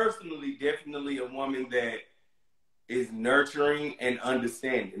 Personally, definitely a woman that is nurturing and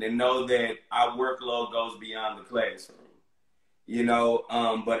understanding, and know that our workload goes beyond the classroom. You know,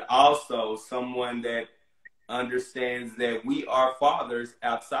 but also someone that understands that we are fathers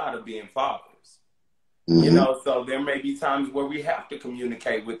outside of being fathers. Mm-hmm. You know, so there may be times where we have to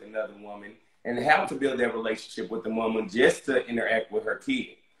communicate with another woman and have to build that relationship with the woman just to interact with her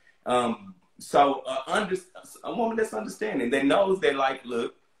kid. So a woman that's understanding, that knows that, like,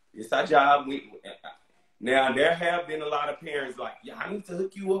 look, it's our job. Now, there have been a lot of parents like, yeah, I need to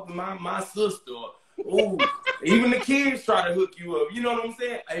hook you up with my sister. Ooh, even the kids try to hook you up. You know what I'm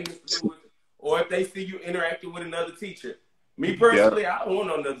saying? Hey, Mr. Lewis. Or if they see you interacting with another teacher. Me personally, I don't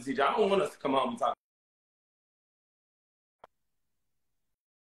want another teacher. I don't want us to come home and talk.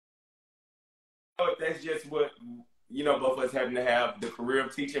 That's just what, you know, both of us having to have the career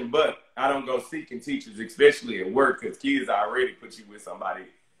of teaching. But I don't go seeking teachers, especially at work, because kids already put you with somebody.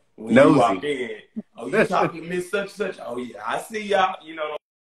 When you walk in, oh, you talking to Miss such such? Oh yeah, I see y'all. You know,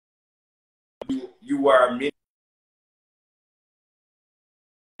 you wear many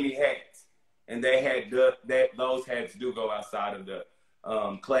hats, and they had those hats do go outside of the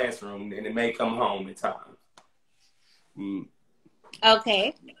classroom, and it may come home at times.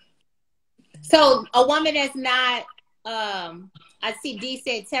 Okay, so a woman that's not, I see D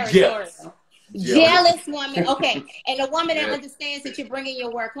said territorial. Jealous woman, okay, and a woman that understands that you're bringing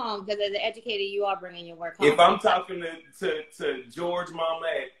your work home, because as an educator, you are bringing your work home. If I'm talking to George Mama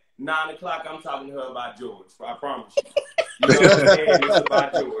at 9 o'clock, I'm talking to her about George. I promise you. You know what I'm saying? It's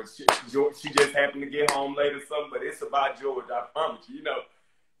about George. She just happened to get home late or something, but it's about George. I promise you. You know,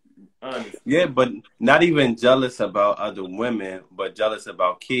 honestly. Yeah, but not even jealous about other women, but jealous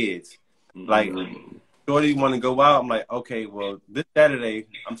about kids. Like, Shorty want to go out. I'm like, okay, well, this Saturday,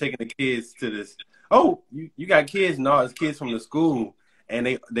 I'm taking the kids to this. Oh, you got kids? No, it's kids from the school,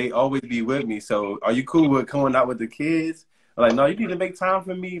 and they always be with me. So are you cool with coming out with the kids? I'm like, no, you need to make time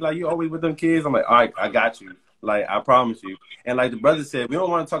for me. Like, you always with them kids. I'm like, all right, I got you. Like, I promise you. And like the brother said, we don't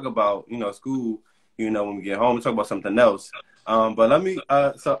want to talk about, you know, school, you know, when we get home. We talk about something else. But let me,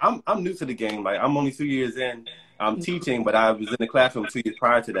 so I'm new to the game. Like, I'm only 2 years in. I'm teaching, but I was in the classroom 2 years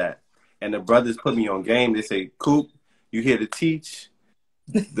prior to that. And the brothers put me on game. They say, Coop, you here to teach.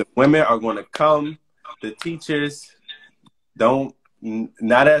 The women are going to come. The teachers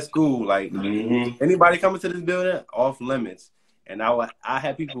not at school. Like, anybody coming to this building, off limits. And I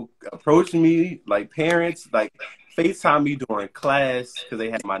had people approach me, like parents, like FaceTime me during class because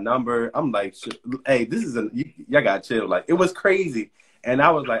they had my number. I'm like, hey, this is y'all got to chill. Like, it was crazy. And I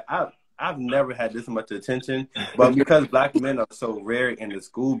was like, I've never had this much attention, but because black men are so rare in the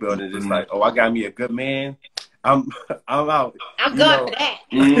school building, it's like, oh, I got me a good man. I'm out. I'm good for that.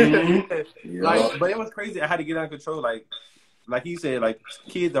 Like, but it was crazy. I had to get under control. Like he said, like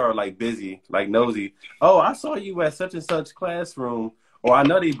kids are like busy, like nosy. Oh, I saw you at such and such classroom, or I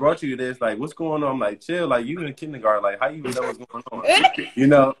know they brought you to this. Like, what's going on? I'm like, chill. Like, you in kindergarten. Like, how you even know what's going on? You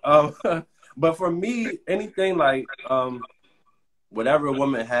know. But for me, anything like whatever a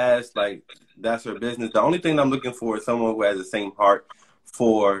woman has, like, that's her business. The only thing I'm looking for is someone who has the same heart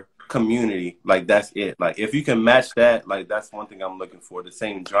for community. Like, that's it. Like, if you can match that, like, that's one thing I'm looking for. The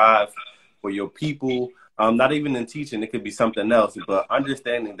same drive for your people. Not even in teaching, it could be something else. But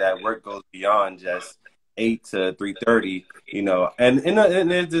understanding that work goes beyond just 8 to 3:30, you know. And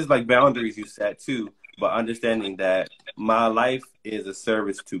there's just, like, boundaries you set, too. But understanding that my life is a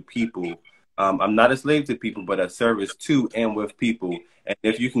service to people. I'm not a slave to people, but a service to and with people. And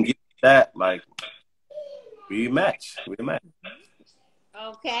if you can get that, like, we match. Okay,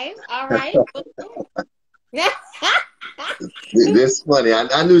 all right. It's funny.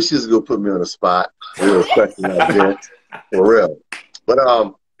 I knew she was gonna put me on the spot with a question like this, for real. But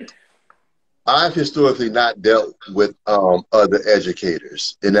I've historically not dealt with other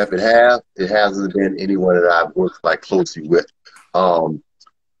educators, and if it hasn't been anyone that I've worked like closely with.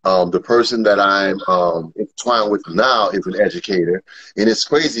 The person that I'm entwined with now is an educator. And it's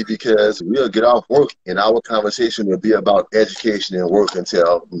crazy because we'll get off work and our conversation will be about education and work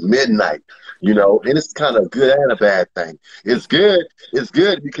until midnight, you know, and it's kind of good and a bad thing. It's good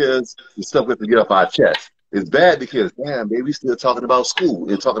because the stuff we have to get off our chest. It's bad because, damn, baby, we still talking about school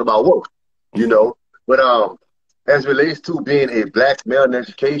and talking about work, you know. But as relates to being a black male in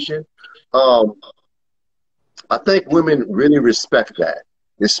education, I think women really respect that.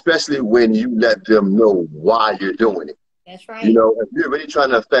 Especially when you let them know why you're doing it. That's right. You know, if you're really trying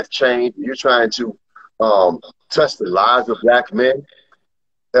to affect change, you're trying to touch the lives of Black men.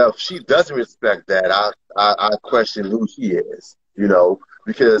 If she doesn't respect that, I question who she is. You know,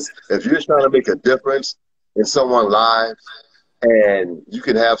 because if you're trying to make a difference in someone's lives, and you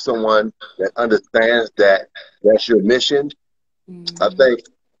can have someone that understands that that's your mission, I think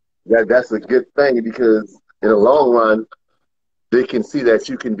that that's a good thing, because in the long run, they can see that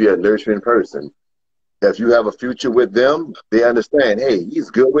you can be a nurturing person. If you have a future with them, they understand, hey, he's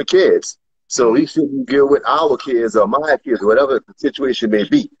good with kids, so he should be good with our kids or my kids, whatever the situation may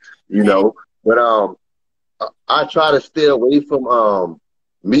be, you know. But I try to stay away from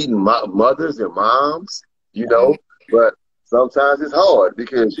meeting mothers and moms, you know, but sometimes it's hard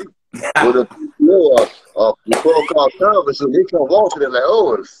because you, with a phone call conversation, they come walking and like,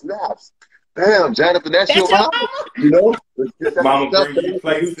 oh, snaps. Damn, Jonathan, that's your mom? You know? Mama bring you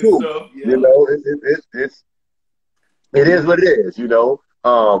plates and stuff. Yeah. You know, it is what it is, you know.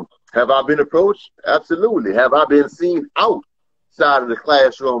 Have I been approached? Absolutely. Have I been seen outside of the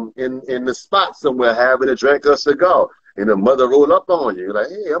classroom in the spot somewhere having a drink or a cigar, and the mother roll up on you like,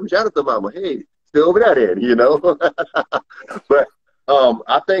 hey, I'm Jonathan, mama. Hey, stay over that end, you know? But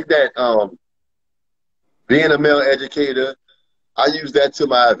I think that being a male educator, I use that to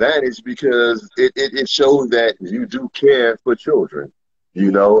my advantage because it shows that you do care for children, you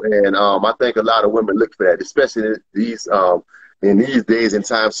know, and I think a lot of women look for that, especially in these days and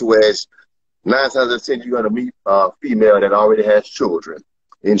times, where 9 times out of 10 you're going to meet a female that already has children,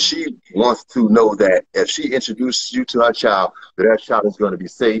 and she wants to know that if she introduces you to her child, that her child is going to be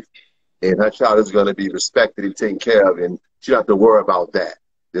safe and her child is going to be respected and taken care of, and she don't have to worry about that.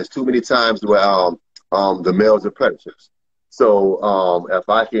 There's too many times where the males are predators. So if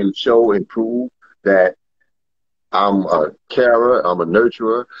I can show and prove that I'm a carer, I'm a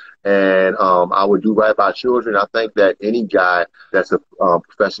nurturer, and I would do right by children, I think that any guy that's a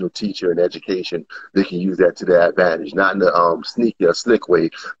professional teacher in education, they can use that to their advantage, not in a sneaky or slick way,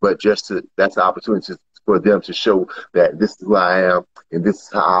 but just that's the opportunity for them to show that this is who I am and this is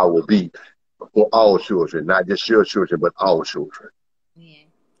how I will be for all children, not just your children, but all children. Yeah.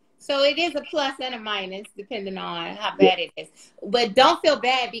 So it is a plus and a minus, depending on how bad it is. But don't feel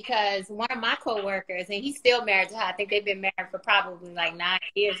bad, because one of my coworkers, and he's still married to her. I think they've been married for probably like 9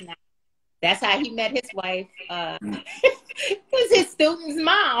 years now. That's how he met his wife. It was his student's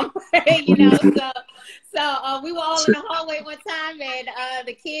mom, you know. So we were all in the hallway one time, and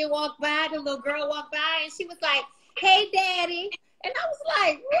the kid walked by, the little girl walked by, and she was like, "Hey, Daddy." And I was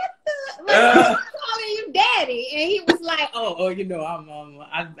like, what the? Like, I'm calling you Daddy. And he was like, oh, you know,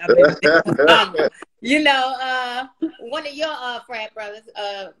 I've been, you know, one of your frat brothers,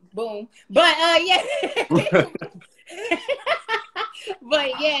 boom. But, yeah. But,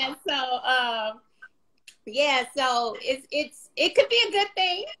 yeah, so it could be a good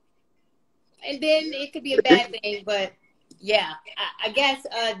thing. And then it could be a bad thing. But, yeah, I guess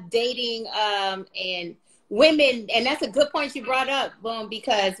dating and women, and that's a good point you brought up, Boom,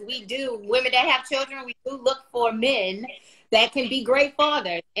 because women that have children, we do look for men that can be great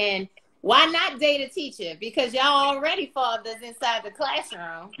fathers. And why not date a teacher? Because y'all already fathers inside the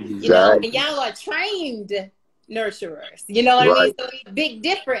classroom, you know, and y'all are trained nurturers, you know what I mean? So there's a big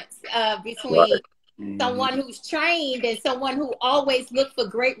difference between someone who's trained and someone who always looks for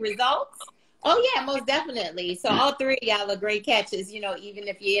great results. Oh, yeah, most definitely. So all three of y'all are great catches, you know, even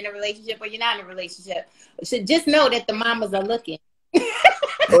if you're in a relationship or you're not in a relationship. So just know that the mamas are looking.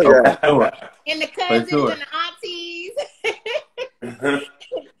 Oh, yeah. And the cousins and the aunties.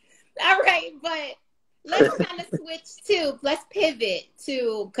 All right, but let's kind of switch to, let's pivot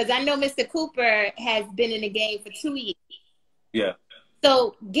to, because I know Mr. Cooper has been in the game for 2 years. Yeah.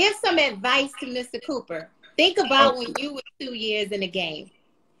 So give some advice to Mr. Cooper. Think about when you were 2 years in the game.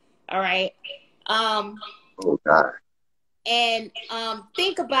 All right. Oh, God. And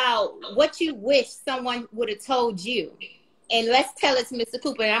think about what you wish someone would have told you. And let's tell it to Mr.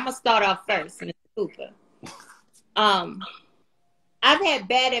 Cooper. And I'm going to start off first, Mr. Cooper. I've had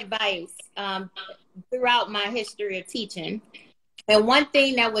bad advice throughout my history of teaching. And one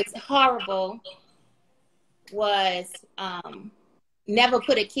thing that was horrible was never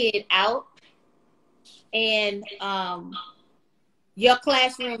put a kid out. And your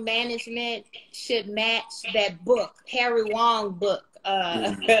classroom management should match that book, Harry Wong book.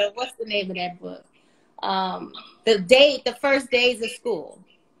 What's the name of that book? The First Days of School.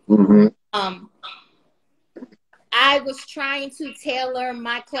 I was trying to tailor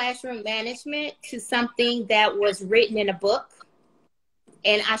my classroom management to something that was written in a book.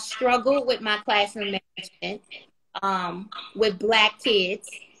 And I struggled with my classroom management with Black kids.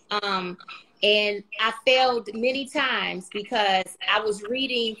 And I failed many times because I was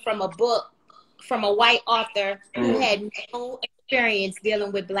reading from a book from a white author who had no experience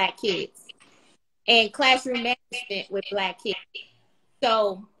dealing with Black kids and classroom management with Black kids.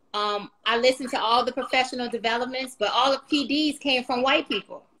 So I listened to all the professional developments, but all the PDs came from white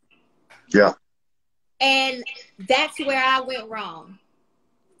people. Yeah. And that's where I went wrong.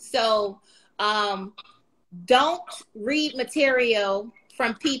 So don't read material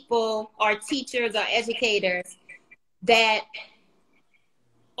from people or teachers or educators that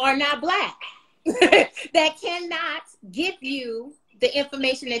are not Black, that cannot give you the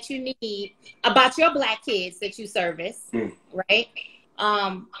information that you need about your Black kids that you service, right?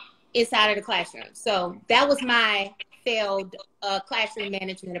 Inside of the classroom. So that was my failed classroom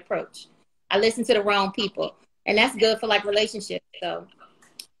management approach. I listened to the wrong people, and that's good for like relationships. So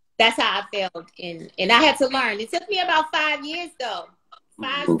that's how I failed. And I had to learn. It took me about 5 years though,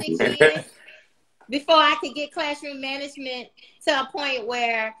 5, 6 years before I could get classroom management to a point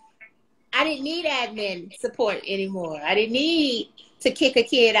where I didn't need admin support anymore. I didn't need to kick a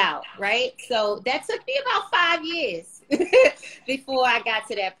kid out, right? So that took me about 5 years before I got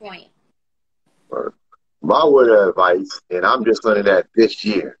to that point. My word of advice, and I'm just learning that this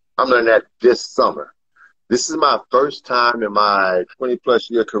year. I'm learning that this summer. This is my first time in my 20-plus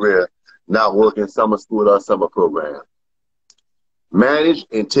year career not working summer school or summer program. Manage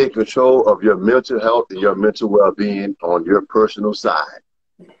and take control of your mental health and your mental well-being on your personal side.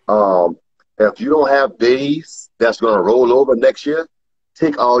 If you don't have days that's going to roll over next year,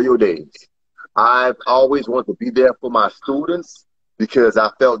 take all your days. I've always wanted to be there for my students because I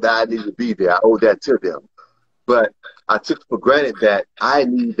felt that I needed to be there. I owe that to them. But I took for granted that I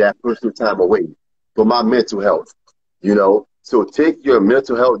need that personal time away for my mental health, you know. So take your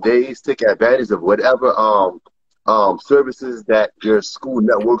mental health days, take advantage of whatever services that your school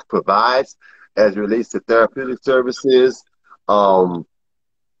network provides as it relates to therapeutic services,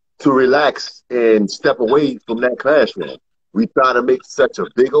 to relax and step away from that classroom. We try to make such a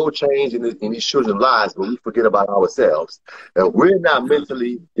big old change in these children's lives, but we forget about ourselves. If we're not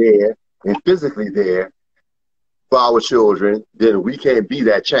mentally there and physically there for our children, then we can't be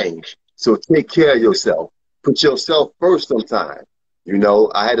that change. So take care of yourself. Put yourself first sometime. You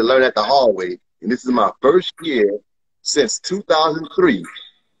know, I had to learn that the hard way. And this is my first year since 2003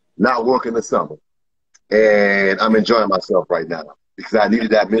 not working the summer. And I'm enjoying myself right now because I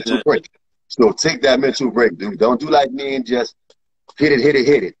needed that mental break. So take that mental break, dude. Don't do like me and just hit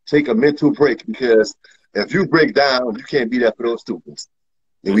it. Take a mental break because if you break down, you can't be there for those students.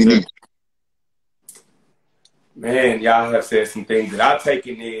 And we need you. Man, y'all have said some things that I've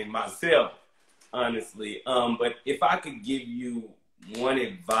taken in myself, honestly. But if I could give you one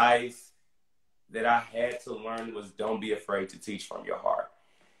advice that I had to learn was don't be afraid to teach from your heart.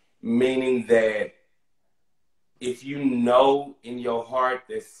 Meaning that if you know in your heart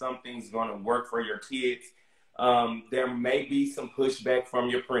that something's going to work for your kids, there may be some pushback from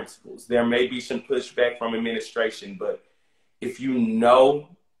your principals. There may be some pushback from administration. But if you know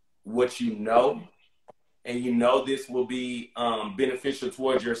what you know, and you know this will be beneficial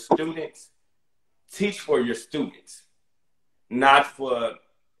towards your students, teach for your students, not for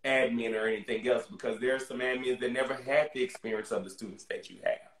admin or anything else, because there are some admins that never had the experience of the students that you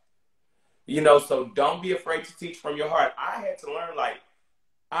have. You know, so don't be afraid to teach from your heart. I had to learn, like,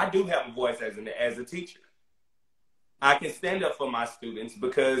 I do have a voice as a teacher. I can stand up for my students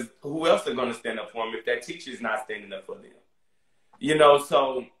because who else are going to stand up for them if that teacher is not standing up for them? You know,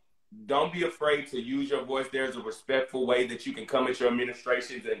 so don't be afraid to use your voice. There's a respectful way that you can come at your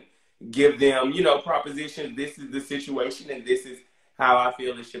administrations and give them, you know, propositions. This is the situation and this is how I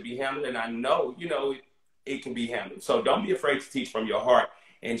feel it should be handled. And I know, you know, it can be handled. So don't be afraid to teach from your heart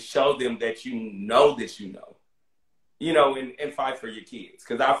and show them that you know this, you know, and fight for your kids.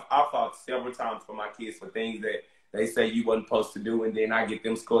 Because I fought several times for my kids for things that they say you wasn't supposed to do. And then I get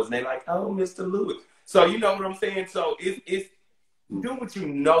them scores and they're like, oh, Mr. Lewis. So you know what I'm saying? So it's do what you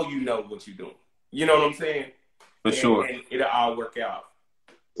know what you're doing. You know what I'm saying? For sure. And it'll all work out.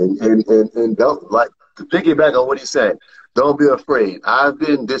 And don't, like, to piggyback on what he said, don't be afraid. I've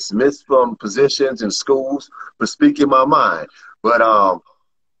been dismissed from positions in schools for speaking my mind. But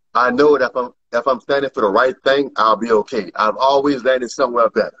I know that if I'm standing for the right thing, I'll be okay. I've always landed somewhere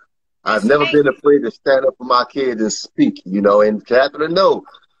better. I've never been afraid to stand up for my kids and speak, you know. And Catherine, no,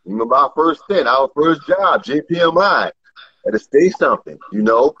 remember our first stint, our first job, JPMI, had to say something, you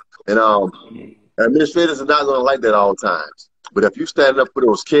know. And administrators are not going to like that all the times. But if you stand up for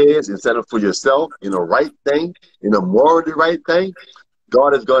those kids and stand up for yourself in the right thing, in the morally right thing,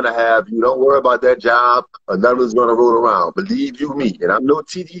 God is going to have you. Don't worry about that job. Another's going to roll around. Believe you me. And I'm no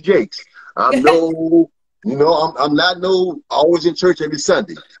T.D. Jakes. I'm no, I'm not always in church every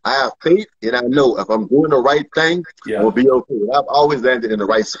Sunday. I have faith, and I know if I'm doing the right thing, I'm gonna be okay. I've always landed in the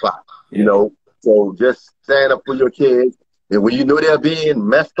right spot, you know. So just stand up for your kids, and when you know they're being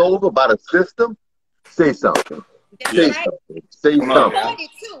messed over by the system, say something. Say something. Say something. I'm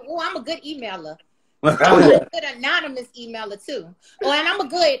too. Oh, I'm a good emailer. I'm a good anonymous emailer too. Oh, and I'm a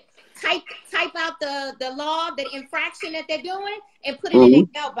good type out the law, the infraction that they're doing, and put it in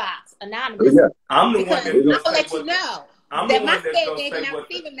their mailbox anonymously. I'm the one that's I'm gonna let you know that my state they're not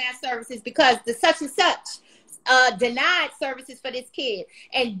receiving mass services because the such and such denied services for this kid.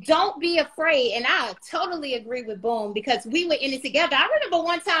 And don't be afraid. And I totally agree with Boom because we were in it together. I remember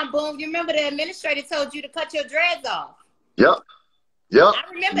one time, Boom, you remember the administrator told you to cut your dreads off. Yep. I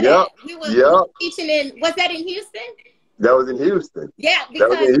remember that. We were teaching in, was that in Houston? That was in Houston. Yeah,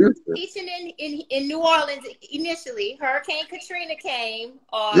 because teaching in New Orleans initially, Hurricane Katrina came.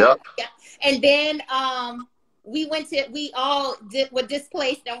 And then we all were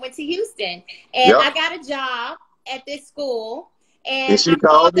displaced and went to Houston. And I got a job at this school. And she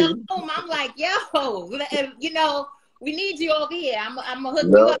called me. I'm like, yo, you know, we need you over here. I'm going to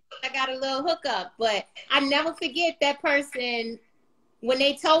hook you up. I got a little hookup. But I never forget that person when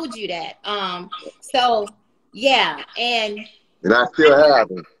they told you that. So, yeah. And I still have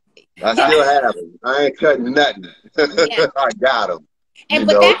him. I ain't cutting nothing. I got him. And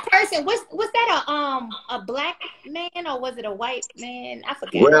but that person, was that a black man or was it a white man? I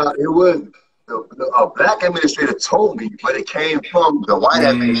forget. Well, it was a black administrator told me, but it came from the white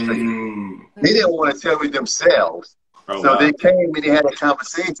administrator. They didn't want to tell me themselves. So they came and they had a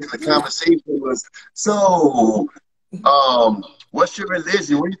conversation. The conversation was, so, what's your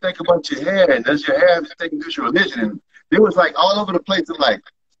religion? What do you think about your hair? And does your hair have anything to do with your religion? And it was like all over the place. I'm like,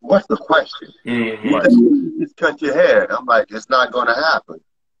 what's the question? You just cut your hair. I'm like, it's not going to happen.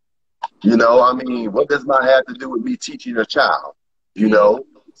 You know, I mean, what does my hair have to do with me teaching a child? You know?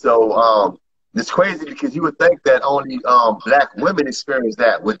 So it's crazy because you would think that only black women experience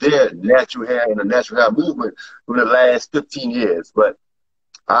that with their natural hair and the natural hair movement for the last 15 years. But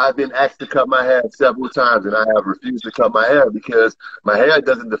I've been asked to cut my hair several times, and I have refused to cut my hair because my hair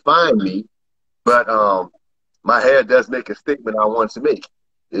doesn't define me, but my hair does make a statement I want to make.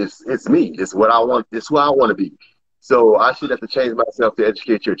 It's me. It's what I want. It's who I want to be. So I should have to change myself to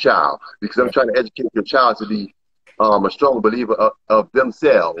educate your child because I'm trying to educate your child to be a strong believer of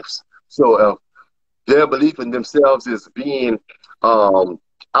themselves. So if their belief in themselves is being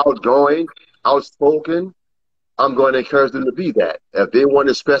outgoing, outspoken, I'm going to encourage them to be that. If they want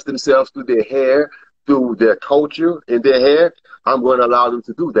to express themselves through their hair, through their culture in their hair, I'm going to allow them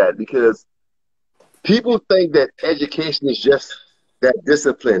to do that because people think that education is just that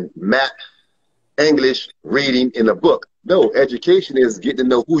discipline, math, English, reading in a book. No, education is getting to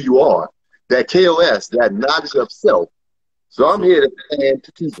know who you are, that KOS, that knowledge of self. So I'm here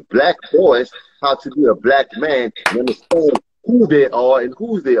to teach black boys how to be a black man and understand who they are and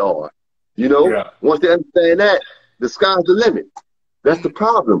whose they are. You know, once they understand that, the sky's the limit. That's the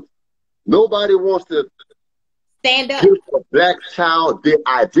problem. Nobody wants to stand up. Give a black child their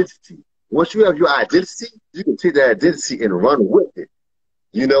identity. Once you have your identity, you can take that identity and run with it.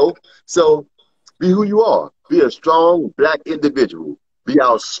 You know? So be who you are. Be a strong black individual. Be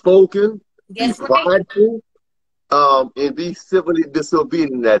outspoken. Be prideful. And be civilly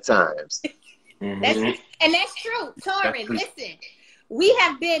disobedient at times. That's true. Torren, listen. We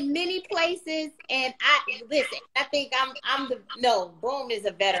have been many places, and I think Boom is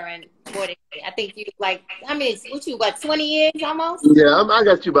a veteran. I think you what 20 years almost? Yeah, I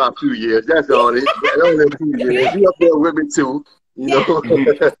got you about a few years. That's all. Only a few years. You up there with me too. You know?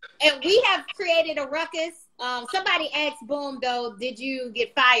 And we have created a ruckus. Somebody asked Boom though, did you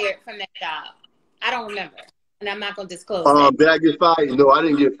get fired from that job? I don't remember. And I'm not going to disclose that. Did I get fired? No, I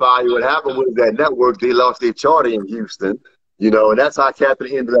didn't get fired. What happened was that network, they lost their charter in Houston, you know, and that's how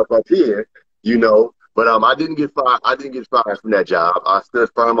Catherine ended up here, you know. But I didn't get fired. I didn't get fired from that job. I stood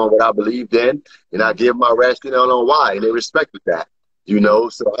firm on what I believed in, and I gave my rationale on why, and they respected that, you know.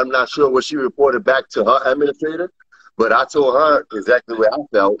 So I'm not sure what she reported back to her administrator, but I told her exactly what I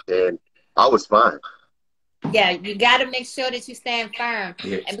felt, and I was fine. Yeah, you got to make sure that you stand firm.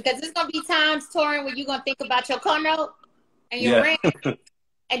 Yes. And because there's going to be times, Torren, where you're going to think about your car-note and your rent.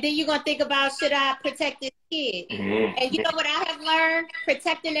 And then you're going to think about, should I protect this kid? And you know what I have learned?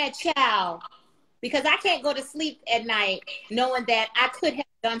 Protecting that child. Because I can't go to sleep at night knowing that I could have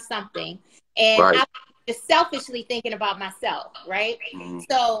done something. And I'm just selfishly thinking about myself, right?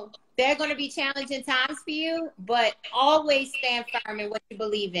 So there are going to be challenging times for you, but always stand firm in what you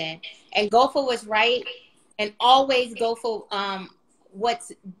believe in. And go for what's right. And always go for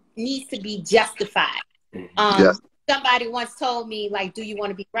what's needs to be justified. Yes. Somebody once told me, like, do you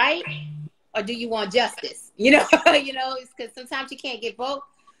want to be right or do you want justice? You know, it's because sometimes you can't get both.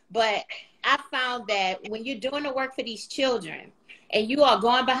 But I found that when you're doing the work for these children and you are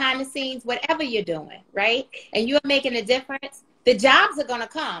going behind the scenes, whatever you're doing, right, and you're making a difference, the jobs are going to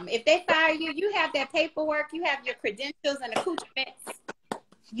come. If they fire you, you have that paperwork, you have your credentials and accoutrements,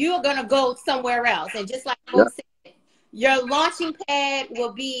 you're going to go somewhere else. And just like folks said, your launching pad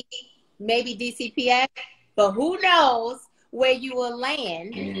will be maybe DCPS, but who knows where you will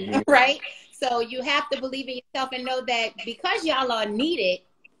land, right? So you have to believe in yourself and know that because y'all are needed,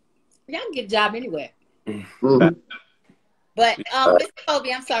 y'all can get a job anywhere. But Mr.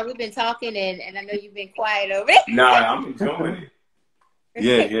 Kobe, I'm sorry, we've been talking and I know you've been quiet over it. No, I'm enjoying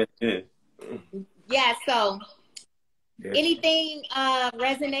it. Yeah, so anything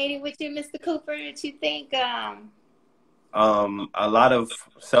resonating with you, Mr. Cooper, that you think? A lot of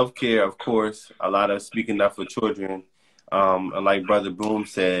self-care, of course, a lot of speaking up for children. And like Brother Boom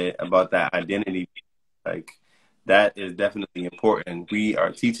said about that identity, like that is definitely important. We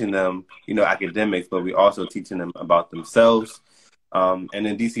are teaching them, academics, but we also teaching them about themselves. And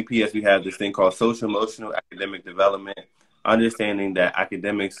in DCPS, we have this thing called social emotional academic development, understanding that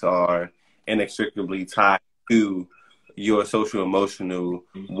academics are inextricably tied to your social emotional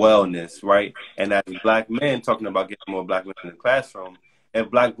wellness, right? And as Black men, talking about getting more Black men in the classroom, if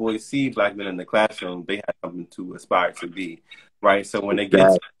Black boys see Black men in the classroom, they have something to aspire to be, right? So when they get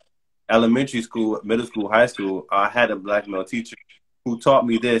to elementary school, middle school, high school, I had a Black male teacher who taught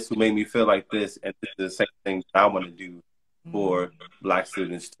me this, who made me feel like this, and this is the same thing that I want to do for Black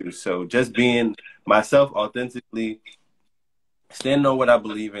students too. So just being myself authentically, standing on what I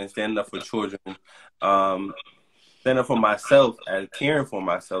believe in, standing up for children, standing up for myself, as caring for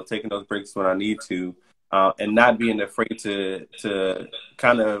myself, taking those breaks when I need to, and not being afraid to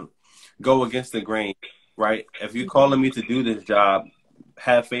kind of go against the grain, right? If you're calling me to do this job,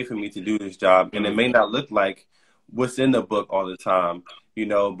 have faith in me to do this job. And it may not look like what's in the book all the time,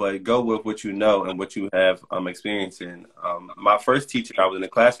 but go with what you know and what you have experience in. My first teacher I was in the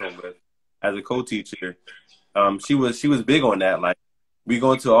classroom with as a co-teacher, she was big on that. Like, we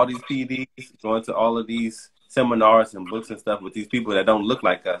go to all these PDs, going to all of these seminars and books and stuff with these people that don't look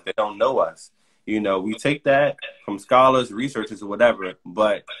like us, they don't know us. We take that from scholars, researchers, or whatever,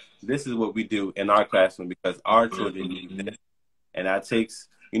 but this is what we do in our classroom because our children need this. And that takes,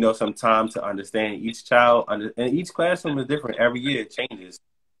 some time to understand each child. And each classroom is different. Every year it changes,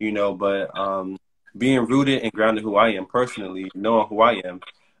 but being rooted and grounded who I am personally, knowing who I am,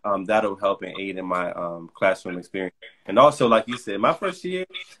 that'll help and aid in my classroom experience. And also, like you said, my first year,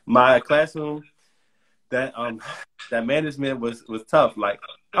 my classroom, that management was tough. Like,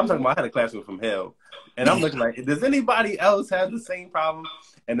 I'm talking about, I had a classroom from hell. And I'm looking like, does anybody else have the same problem?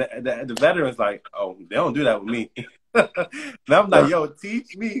 And the veterans like, oh, they don't do that with me. And I'm like, yo,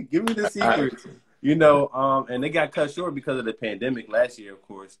 teach me, give me the secrets, and they got cut short because of the pandemic last year, of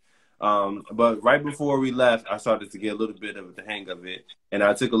course. But right before we left, I started to get a little bit of the hang of it. And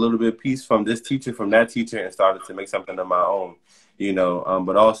I took a little bit of piece from this teacher, from that teacher, and started to make something of my own,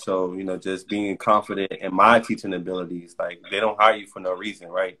 but also, just being confident in my teaching abilities. Like, they don't hire you for no reason,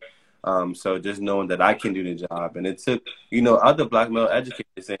 right? So just knowing that I can do the job. And it took, other Black male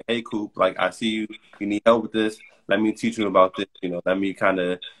educators saying, hey, Coop, like, I see you need help with this. Let me teach you about this, let me kind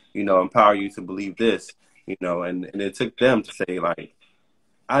of, empower you to believe this, and it took them to say, like,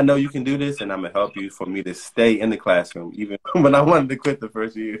 I know you can do this, and I'm going to help you for me to stay in the classroom, even when I wanted to quit the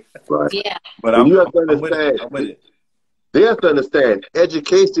first year. Right. Yeah. But you have to understand, they have to understand,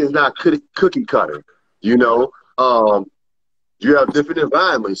 education is not cookie cutter, You have different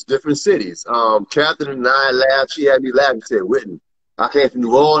environments, different cities. Catherine and I laughed. She had me laughing. She said, Whitney, I came from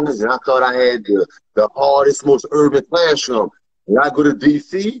New Orleans, and I thought I had the hardest, most urban classroom. And I go to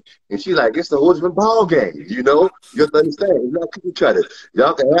D.C., and she like, it's a whole different ball game, You have to understand, it's not cookie cutter.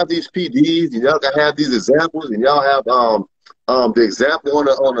 Y'all can have these PDs, and y'all can have these examples, and y'all have the example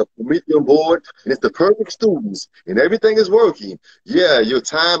on a Promethean board, and it's the perfect students, and everything is working. Yeah, your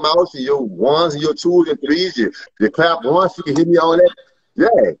timeouts and your ones and your twos and threes, you clap once, you can hit me on that.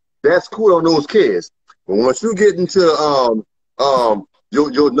 Yeah, that's cool on those kids. But once you get into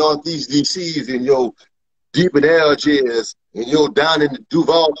your Northeast DCs and your deep in Algiers and your down in the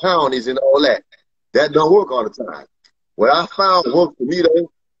Duval counties and all that, that don't work all the time. What I found worked for me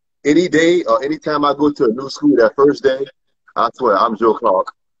though, any day or anytime I go to a new school that first day, I swear, I'm Joe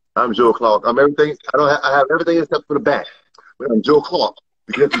Clark. I'm Joe Clark. I'm everything. I have everything except for the back. But I'm Joe Clark.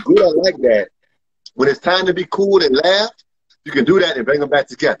 Because if you do that like that, when it's time to be cool and laugh, you can do that and bring them back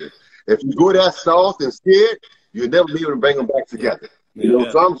together. If you go that soft and scared, you'll never be able to bring them back together. You know,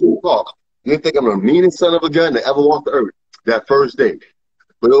 so I'm Joe Clark. You think I'm the meanest son of a gun that ever walked the earth that first day.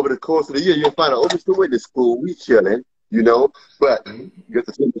 But over the course of the year, you'll find out, oh, Mr. Witness school, we chilling, you know. But you get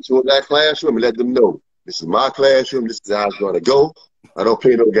the temperature of that classroom and let them know, this is my classroom, this is how it's going to go. I don't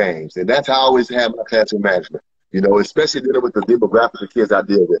play no games. And that's how I always have my classroom management, you know, especially dealing with the demographic of kids I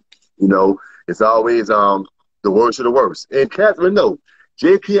deal with. You know, it's always the worst of the worst. And Catherine, no,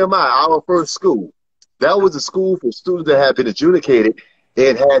 JPMI, our first school, that was a school for students that had been adjudicated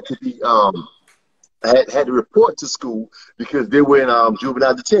and had to be had to report to school because they were in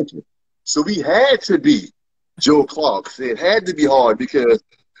juvenile detention. So we had to be Joe Clarks. It had to be hard because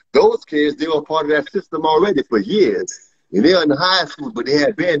those kids, they were part of that system already for years. And they're in high school, but they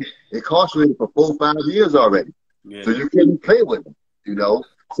had been incarcerated for 4 or 5 years already. Yeah. So you couldn't play with them, you know.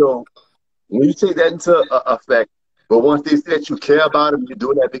 So when you take that into effect, but once they say that you care about them, you're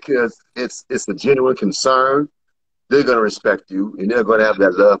doing that because it's a genuine concern, they're going to respect you, and they're going to have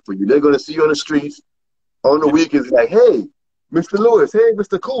that love for you. They're going to see you on the streets on the weekends like, hey, Mr. Lewis, hey,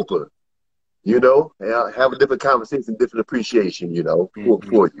 Mr. Cooper, you know, and have a different conversation, different appreciation, you know,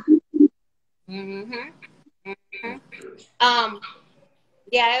 for you.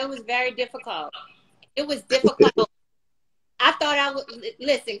 Yeah, it was very difficult. It was difficult. I thought I would,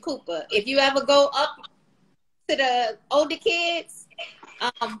 listen, Cooper, if you ever go up to the older kids,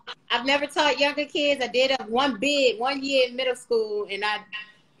 I've never taught younger kids. I did one year in middle school, and I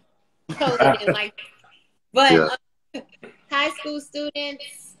totally didn't like it. But high school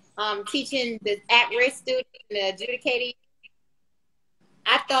students, teaching the at-risk students and the adjudicating,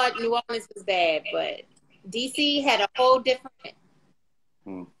 I thought New Orleans was bad, but DC had a whole different.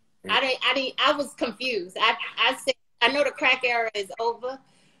 I was confused. I said, I know the crack era is over,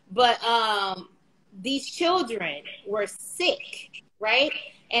 but these children were sick, right?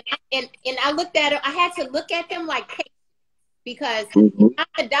 And I looked at them. I had to look at them like patients because I'm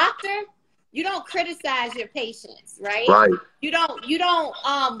a doctor. You don't criticize your patients, right? Right. You're not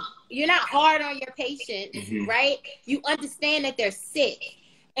hard on your patients, right? You understand that they're sick.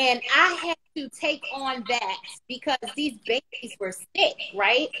 And I had to take on that because these babies were sick,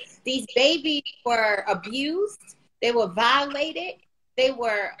 right? These babies were abused. They were violated. They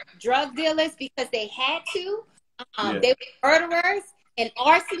were drug dealers because they had to. They were murderers and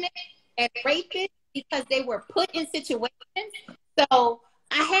arsonists and rapists because they were put in situations. So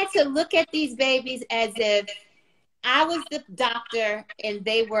I had to look at these babies as if I was the doctor and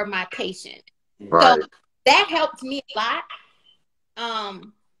they were my patient. Right. So that helped me a lot.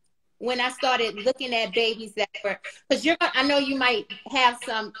 When I started looking at babies that were, because I know you might have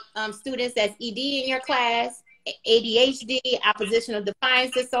some students that's ED in your class, ADHD, oppositional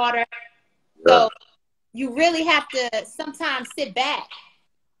defiance disorder. So you really have to sometimes sit back.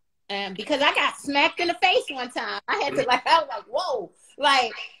 Because I got smacked in the face one time. I was like, whoa,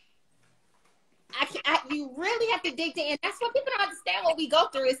 like, you really have to dig in. That's what people don't understand what we go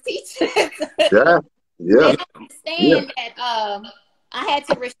through as teachers. They don't understand that I had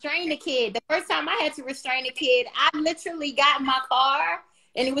to restrain the kid. The first time I had to restrain a kid, I literally got in my car,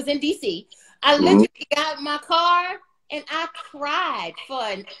 and it was in DC. I literally got in my car, and I cried for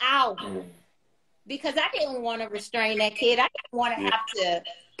an hour because I didn't want to restrain that kid. I didn't want to have to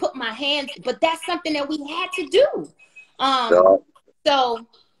put my hands, but that's something that we had to do. So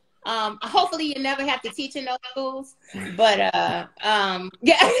hopefully you never have to teach in those schools, but I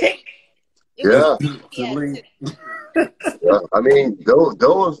mean,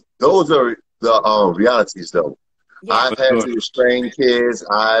 those are the realities, though. I've had to restrain kids.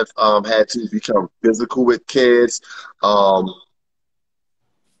 I've had to become physical with kids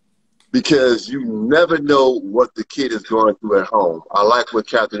because you never know what the kid is going through at home. I like what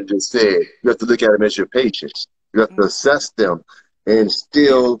Catherine just said. You have to look at them as your patients. You have to assess them and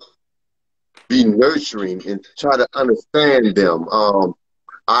still be nurturing and try to understand them.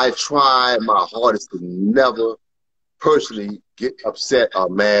 I try my hardest to never personally get upset or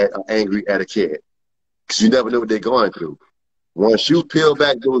mad or angry at a kid because you never know what they're going through. Once you peel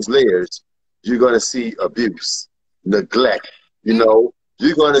back those layers, you're going to see abuse, neglect, you know.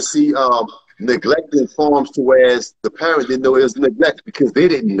 You're going to see neglect in forms to whereas the parent didn't know it was neglect because they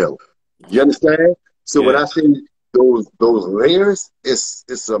didn't know. You understand? So when I say those layers,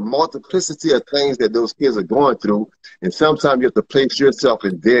 it's a multiplicity of things that those kids are going through, and sometimes you have to place yourself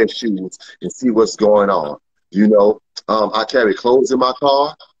in their shoes and see what's going on. You know, I carry clothes in my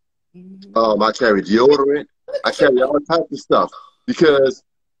car. I carry deodorant. I carry all types of stuff because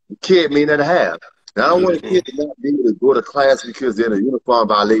the kid may not have. And I don't want a kid to not be able to go to class because they're in a uniform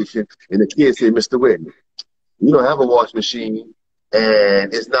violation and the kid say, Mr. Whitney, you don't have a wash machine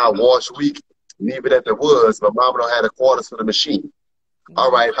and it's not wash week. And even if it was, my mama don't have the quarters for the machine.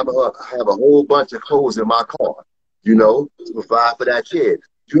 All right, I'm gonna have a whole bunch of clothes in my car, you know, to provide for that kid.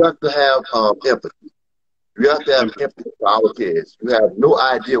 You have to have empathy. You have to have empathy for our kids. You have no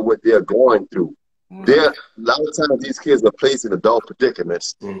idea what they're going through. A lot of times these kids are placed in adult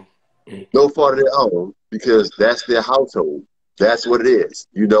predicaments, no fault of their own, because that's their household. That's what it is,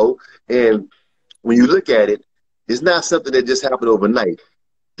 you know. And when you look at it, it's not something that just happened overnight.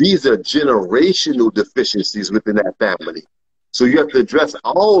 These are generational deficiencies within that family. So you have to address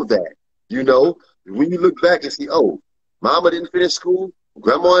all of that, you know. When you look back and see, oh, mama didn't finish school,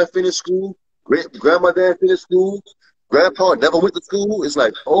 grandma didn't finish school, grandma didn't finish school, grandpa never went to school. It's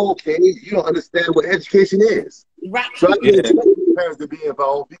like, okay, you don't understand what education is. Right. So I can't tell parents to be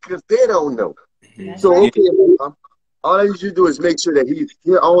involved because they don't know. That's So, right. okay, mom, all I need you to do is make sure that he's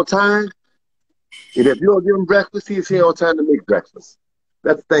here on time. And if you don't give him breakfast, he's here on time to make breakfast.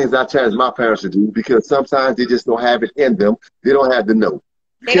 That's the things I challenge my parents to do because sometimes they just don't have it in them. They don't have to know.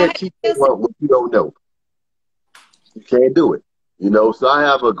 You can't teach them what you don't know. You can't do it. You know, so I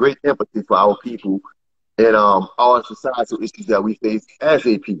have a great empathy for our people and all societal issues that we face as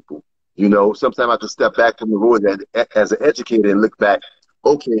a people. You know, sometimes I have to step back from the road as an educator and look back,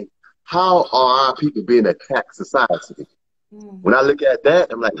 okay, how are our people being attacked society? When I look at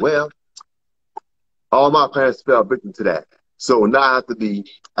that, I'm like, well, all my parents fell victim to that. So now I have to be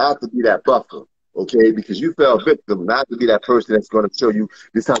that buffer, okay? Because you fell victim, and I have to be that person that's going to show you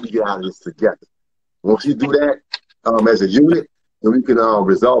this is how we get out of this together. Once you do that as a unit, then we can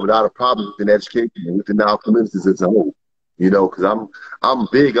resolve a lot of problems within education and within our communities as a whole. You know, because I'm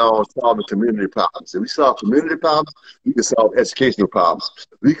big on solving community problems. If we solve community problems, we can solve educational problems.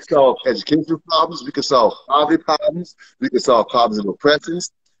 We can solve educational problems. We can solve poverty problems. We can solve problems of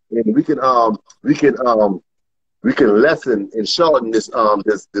oppressions, and we can lessen and shorten this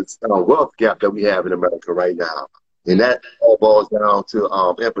wealth gap that we have in America right now. And that all boils down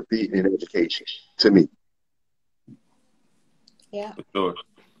to empathy and education, to me. Yeah. For sure.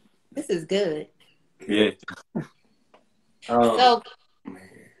 This is good. Yeah. So,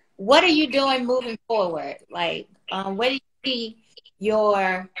 what are you doing moving forward? Like, where do you see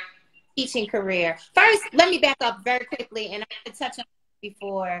your teaching career? First, let me back up very quickly, and I want to touch on it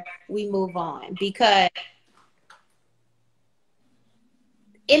before we move on, because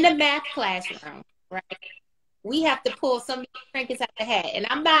in the math classroom, right, we have to pull some trinkets out the hat. And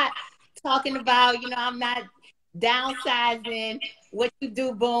I'm not talking about, you know, I'm not downsizing what you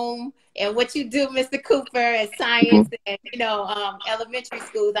do, Boom, and what you do, Mr. Cooper, as science and, you know, elementary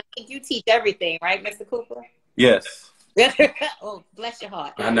schools. I think you teach everything, right, Mr. Cooper? Yes. Oh, bless your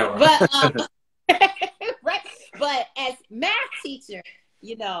heart. I know. But, right. But as math teacher,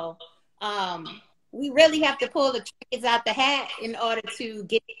 you know, we really have to pull the trinkets out the hat in order to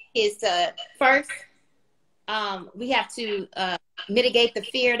get kids to first. We have to mitigate the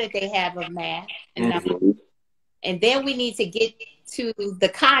fear that they have of math and numbers. And then we need to get to the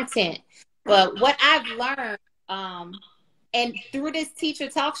content. But what I've learned, and through this teacher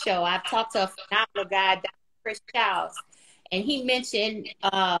talk show, I've talked to a phenomenal guy, Dr. Chris Childs, and he mentioned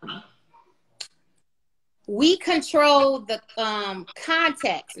we control the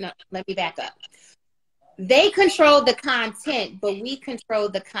context. No, let me back up. They control the content, but we control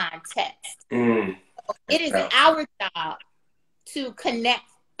the context. It is our job to connect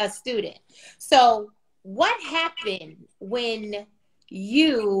a student. So what happened when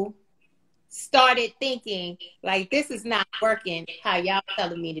you started thinking, like, this is not working, how y'all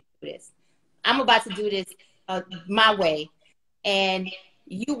telling me to do this? I'm about to do this my way. And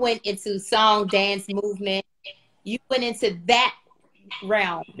you went into song, dance, movement. You went into that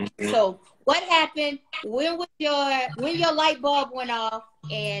realm. So what happened? When your light bulb went off?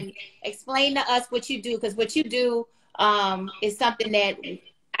 And explain to us what you do, because what you do is something that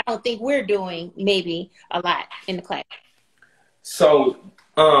I don't think we're doing maybe a lot in the class. So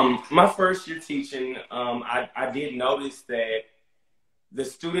my first year teaching, I did notice that the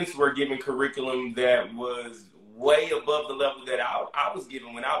students were given curriculum that was way above the level that I was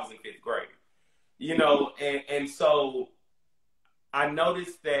given when I was in 5th grade. You know, and so I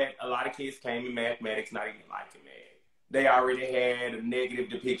noticed that a lot of kids came in mathematics not even liking math. They already had a negative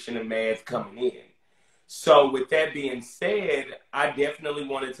depiction of math coming in. So with that being said, I definitely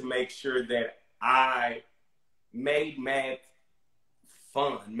wanted to make sure that I made math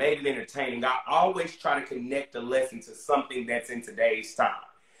fun, made it entertaining. I always try to connect the lesson to something that's in today's time,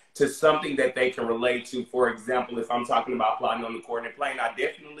 to something that they can relate to. For example, if I'm talking about plotting on the coordinate plane, I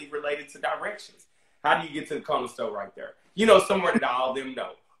definitely relate it to directions. How do you get to the corner store right there? You know, somewhere that all of them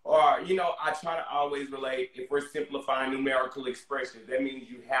know. Or, you know, I try to always relate, if we're simplifying numerical expressions, that means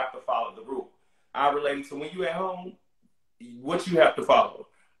you have to follow the rule. I relate it to when you at home, what you have to follow,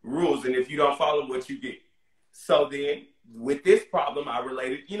 rules, and if you don't follow, what you get. So then with this problem, I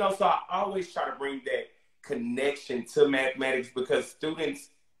related, you know, so I always try to bring that connection to mathematics because students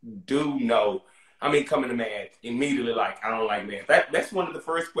do know. I mean, coming to math immediately, like, I don't like math. That's one of the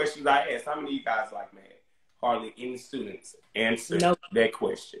first questions I ask. How many of you guys like math? Hardly any students answer that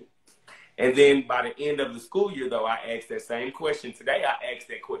question. And then by the end of the school year, though, I asked that same question. Today, I asked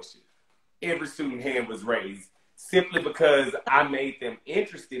that question. Every student hand was raised simply because I made them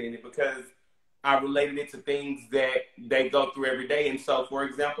interested in it because I related it to things that they go through every day. And so, for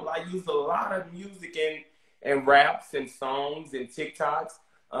example, I use a lot of music and raps and songs and TikToks.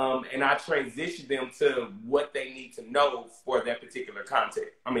 And I transition them to what they need to know for that particular content.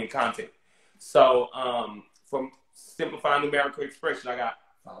 So from simplifying numerical expression, I got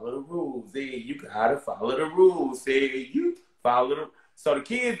follow the rules. There, you gotta follow the rules. There, you follow the. So the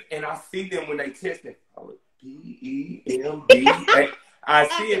kids, and I see them when they test it. Follow PEMB. I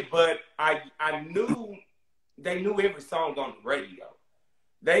see it, but I knew they knew every song on the radio.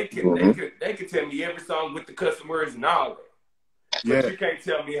 They could tell me every song with the custom words and all that. But you can't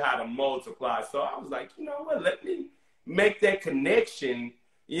tell me how to multiply. So I was like, you know what? Let me make that connection.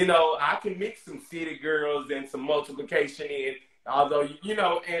 You know, I can mix some City Girls and some multiplication in. Although, you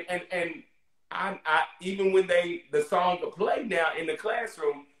know, and I even when the song will play now in the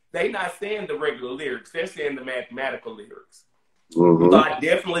classroom, they not saying the regular lyrics. They're saying the mathematical lyrics. So I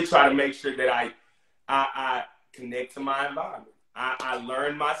definitely try to make sure that I connect to my environment. I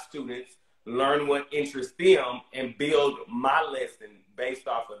learn my students, learn what interests them, and build my lesson based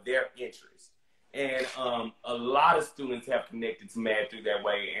off of their interests. And a lot of students have connected to math through that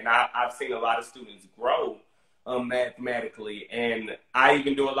way. And I've seen a lot of students grow mathematically. And I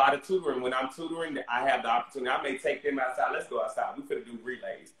even do a lot of tutoring. When I'm tutoring, I have the opportunity. I may take them outside. Let's go outside. We're going to do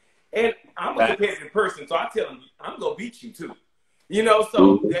relays. And I'm a competitive person, so I tell them, I'm going to beat you too. You know,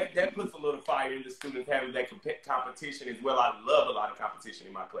 so that puts a little fire into students having that competition as well. I love a lot of competition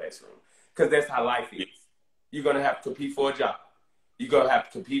in my classroom because that's how life is. You're going to have to compete for a job. You're going to have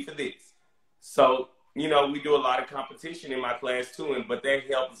to compete for this. So, you know, we do a lot of competition in my class too, but that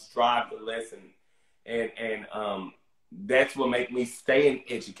helps drive the lesson. And that's what makes me stay in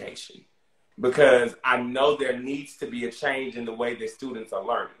education because I know there needs to be a change in the way that students are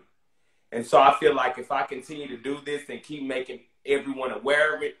learning. And so I feel like if I continue to do this and keep making everyone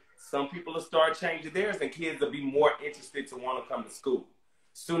aware of it, some people will start changing theirs and kids will be more interested to want to come to school.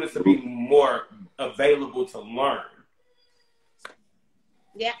 Students will be more available to learn.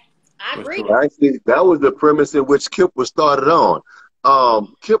 Yeah, I agree. Actually, that was the premise in which KIPP was started on.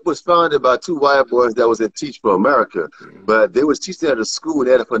 KIPP was founded by two white boys that was at Teach for America, but they was teaching at a school.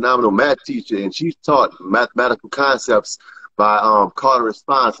 They had a phenomenal math teacher, and she taught mathematical concepts by call and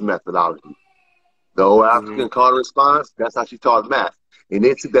response methodology. The old African call and response, that's how she taught math. And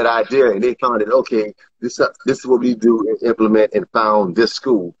they took that idea and they found it, okay, this is what we do and implement, and found this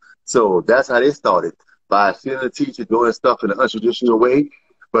school. So that's how they started, by seeing the teacher doing stuff in an untraditional way,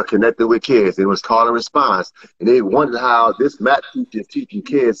 but connected with kids. It was call and response. And they wondered how this math teacher is teaching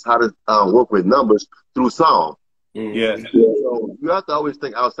kids how to work with numbers through song. Yeah. So you have to always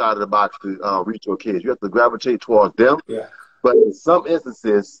think outside of the box to reach your kids. You have to gravitate towards them. Yeah. But in some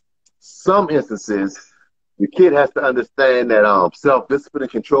instances, the kid has to understand that self-discipline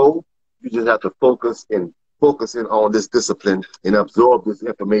and control, you just have to focus in on this discipline and absorb this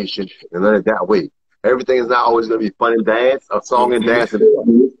information and learn it that way. Everything is not always going to be fun and dance, or song and dance.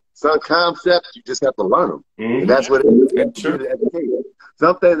 And some concepts, you just have to learn them. And that's what it is.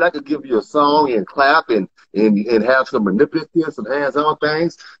 Some things I could give you a song and clap and have some manipulative, some hands-on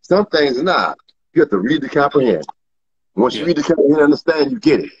things. Some things not. You have to read to comprehend. Once you read the comprehend and understand, you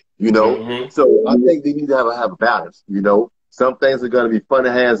get it. You know? So I think they need to have a balance, you know? Some things are going to be fun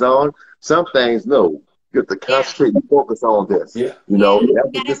and hands-on. Some things, no. You have to concentrate and focus on this. You know?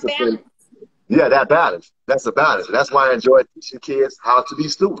 That's the discipline. Yeah, that balance. That's a balance. That's why I enjoy teaching kids how to be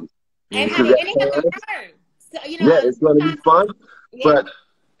students. And Because so, you know, it's going to be fun. But,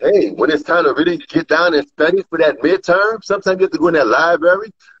 hey, when it's time to really get down and study for that midterm, sometimes you have to go in that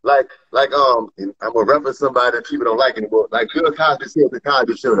library. Like I'm going to reference somebody that people don't like anymore. Like Bill Cosby said at the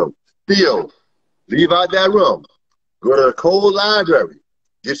Cosby Show, though. Theo, leave out that room. Go to the cold library.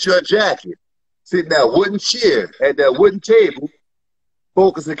 Get your jacket. Sit in that wooden chair at that wooden table.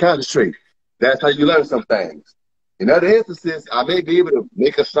 Focus and concentrate. That's how you learn some things. In other instances, I may be able to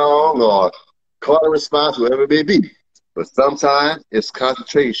make a song or call a response, whatever it may be. But sometimes it's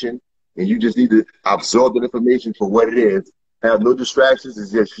concentration, and you just need to absorb the information for what it is. Have no distractions.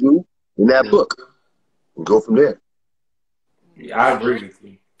 It's just you in that book. And go from there. Yeah, I agree with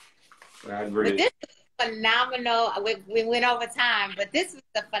you. I agree. phenomenal. We went over time, but this was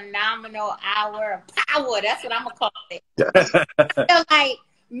a phenomenal hour of power. That's what I'm gonna call it. I feel like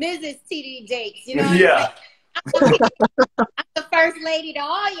Mrs. TD Jakes, you know what Yeah. I'm saying? I'm the first lady to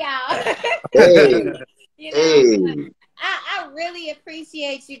all y'all. Hey, You know, hey. I really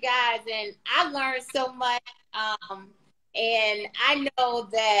appreciate you guys, and I learned so much. And I know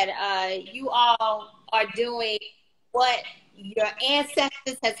that you all are doing what your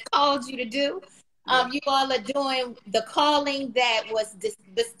ancestors has called you to do. You all are doing the calling that was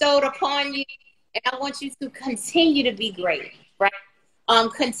bestowed upon you, and I want you to continue to be great, right?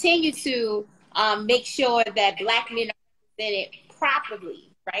 Continue to make sure that Black men are represented properly,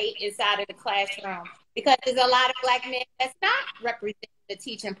 right, inside of the classroom, because there's a lot of Black men that's not representing the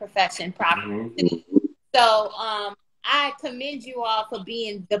teaching profession properly. So I commend you all for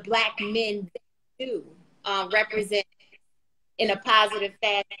being the Black men that do represent in a positive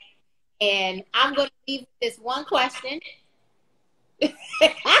fashion. And I'm going to leave this one question. And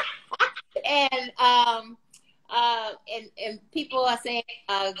people are saying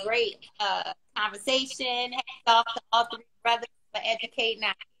great conversation. Hats off to all three brothers for educating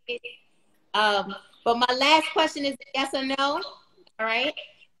our kids. But my last question is yes or no. All right.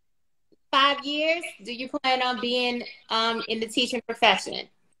 5 years, do you plan on being in the teaching profession?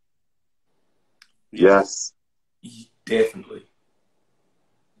 Yes. Definitely.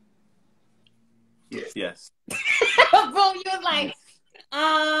 Yes. Boom, you was like,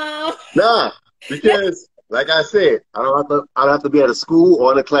 Nah, because like I said, I don't have to be at a school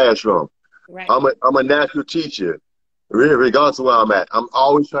or in a classroom. right. I'm a natural teacher, regardless of where I'm at. I'm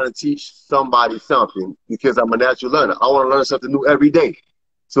always trying to teach somebody something because I'm a natural learner. I want to learn something new every day.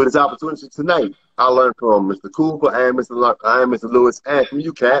 So this opportunity tonight, I learned from Mr. Cooper and Mr. Lewis and from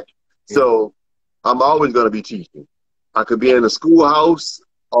you, Kat. So I'm always going to be teaching. I could be in a schoolhouse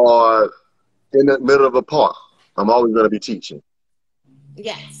or in the middle of a park. I'm always going to be teaching.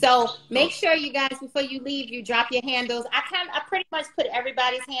 Yeah. So make sure you guys, before you leave, you drop your handles. I pretty much put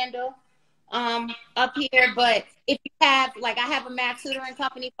everybody's handle up here, but if you have, like, I have a math tutoring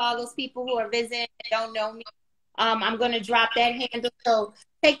company for all those people who are visiting and don't know me. I'm going to drop that handle. So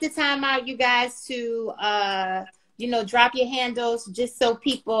take the time out, you guys, to drop your handles just so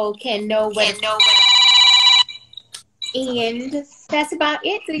people can know what. And that's about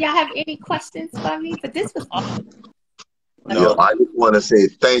it. Do y'all have any questions for me? But this was awesome. No, I just want to say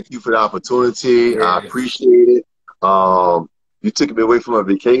thank you for the opportunity. I appreciate it. You took me away from a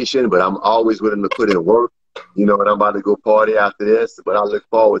vacation, but I'm always willing to put in work. You know, and I'm about to go party after this. But I look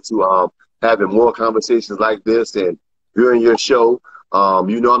forward to having more conversations like this and viewing your show.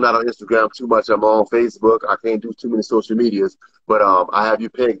 You know, I'm not on Instagram too much. I'm on Facebook. I can't do too many social medias, but I have you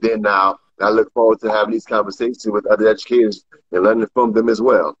pegged in now. I look forward to having these conversations with other educators and learning from them as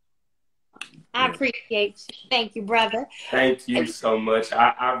well. I appreciate you. Thank you, brother. Thank you so much.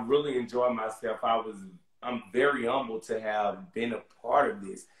 I really enjoyed myself. I'm very humbled to have been a part of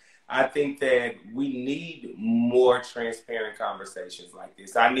this. I think that we need more transparent conversations like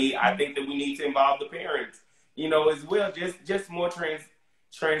this. I think that we need to involve the parents, you know, as well. Just more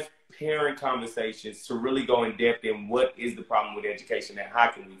transparent conversations to really go in depth in what is the problem with education and how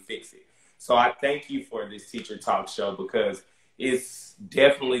can we fix it. So I thank you for this teacher talk show because it's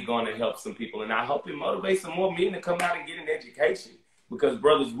definitely going to help some people. And I hope it motivates some more men to come out and get an education because,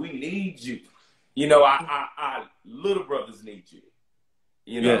 brothers, we need you. You know, our little brothers need you.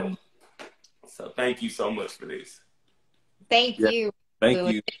 You know? Yeah. So thank you so much for this. Thank you. Thank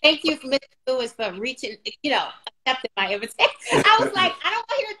Lewis. you. Thank you, Mr. Lewis, for reaching, accepting my invitation. I was like, I don't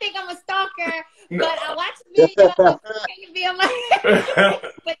want you to think I'm a stalker, but I watch videos. Can you be on my...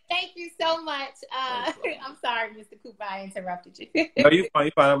 But thank you so much. I'm sorry, Mr. Cooper, I interrupted you. No, you're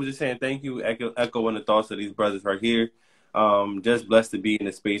fine. I was just saying thank you, echoing the thoughts of these brothers right here. Just blessed to be in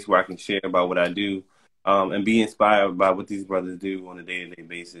a space where I can share about what I do and be inspired by what these brothers do on a day-to-day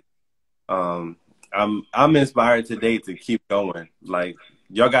basis. I'm inspired today to keep going. Like,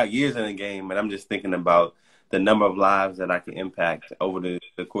 y'all got years in the game, and I'm just thinking about the number of lives that I can impact over the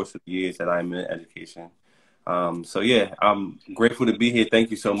course of the years that I'm in education. So yeah, I'm grateful to be here.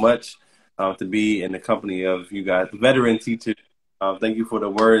 Thank you so much to be in the company of you guys, veteran teachers. Thank you for the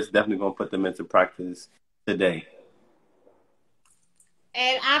words. Definitely going to put them into practice today.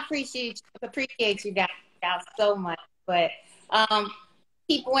 And I appreciate you guys so much. But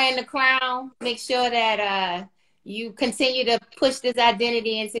keep wearing the crown. Make sure that you continue to push this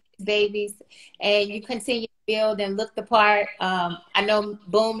identity into these babies, and you continue to build and look the part. I know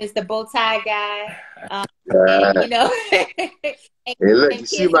Boom is the bow tie guy. And, you know, and look, you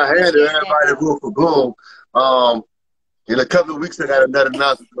see my hand, everybody root for Boom. In a couple of weeks, I got another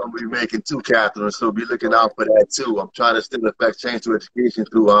announcement I'm going to be making too, Catherine. So be looking out for that too. I'm trying to still affect change to education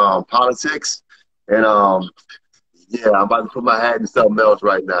through politics. And yeah, I'm about to put my hat in something else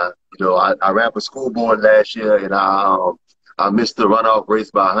right now. You know, I ran for school board last year, and I missed the runoff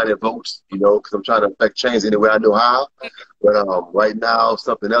race by 100 votes, you know, because I'm trying to affect change any way I know how. But right now,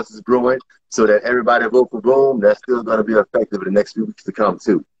 something else is brewing, so that everybody vote for Boom. That's still going to be effective in the next few weeks to come,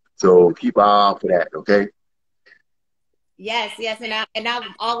 too. So keep an eye out for that, okay? Yes, yes, and I'll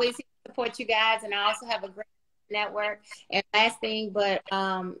always support you guys, and I also have a great network. And last thing, but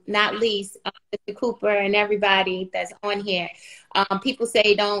not least, Mr. Cooper and everybody that's on here. People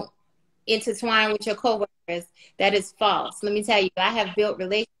say don't intertwine with your coworkers. That is false. Let me tell you, I have built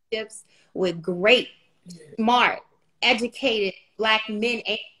relationships with great, smart, educated Black men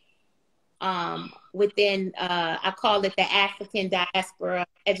within, I call it the African diaspora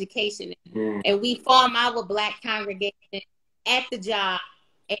education. And we form our Black congregation at the job,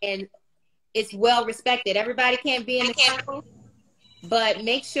 and it's well respected. Everybody can't be in the circle, but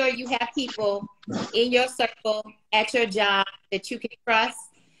make sure you have people in your circle at your job that you can trust,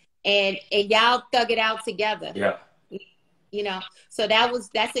 and y'all thug it out together. Yeah. You know, so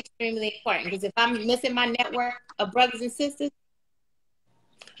that's extremely important, because if I'm missing my network of brothers and sisters,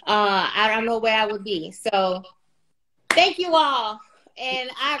 I don't know where I would be. So thank you all.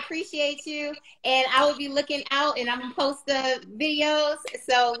 And I appreciate you. And I will be looking out, and I'm going to post the videos.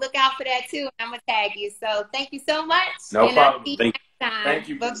 So look out for that too. I'm going to tag you. So thank you so much. No and problem. I'll see you next time. Thank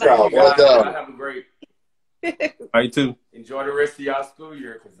you. Bye-bye. Well Have a great. Are you too? Enjoy the rest of y'all school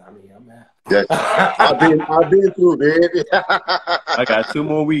year, because I mean, I'm out. Yeah. I've been through, baby. I got 2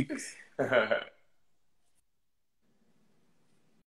 more weeks.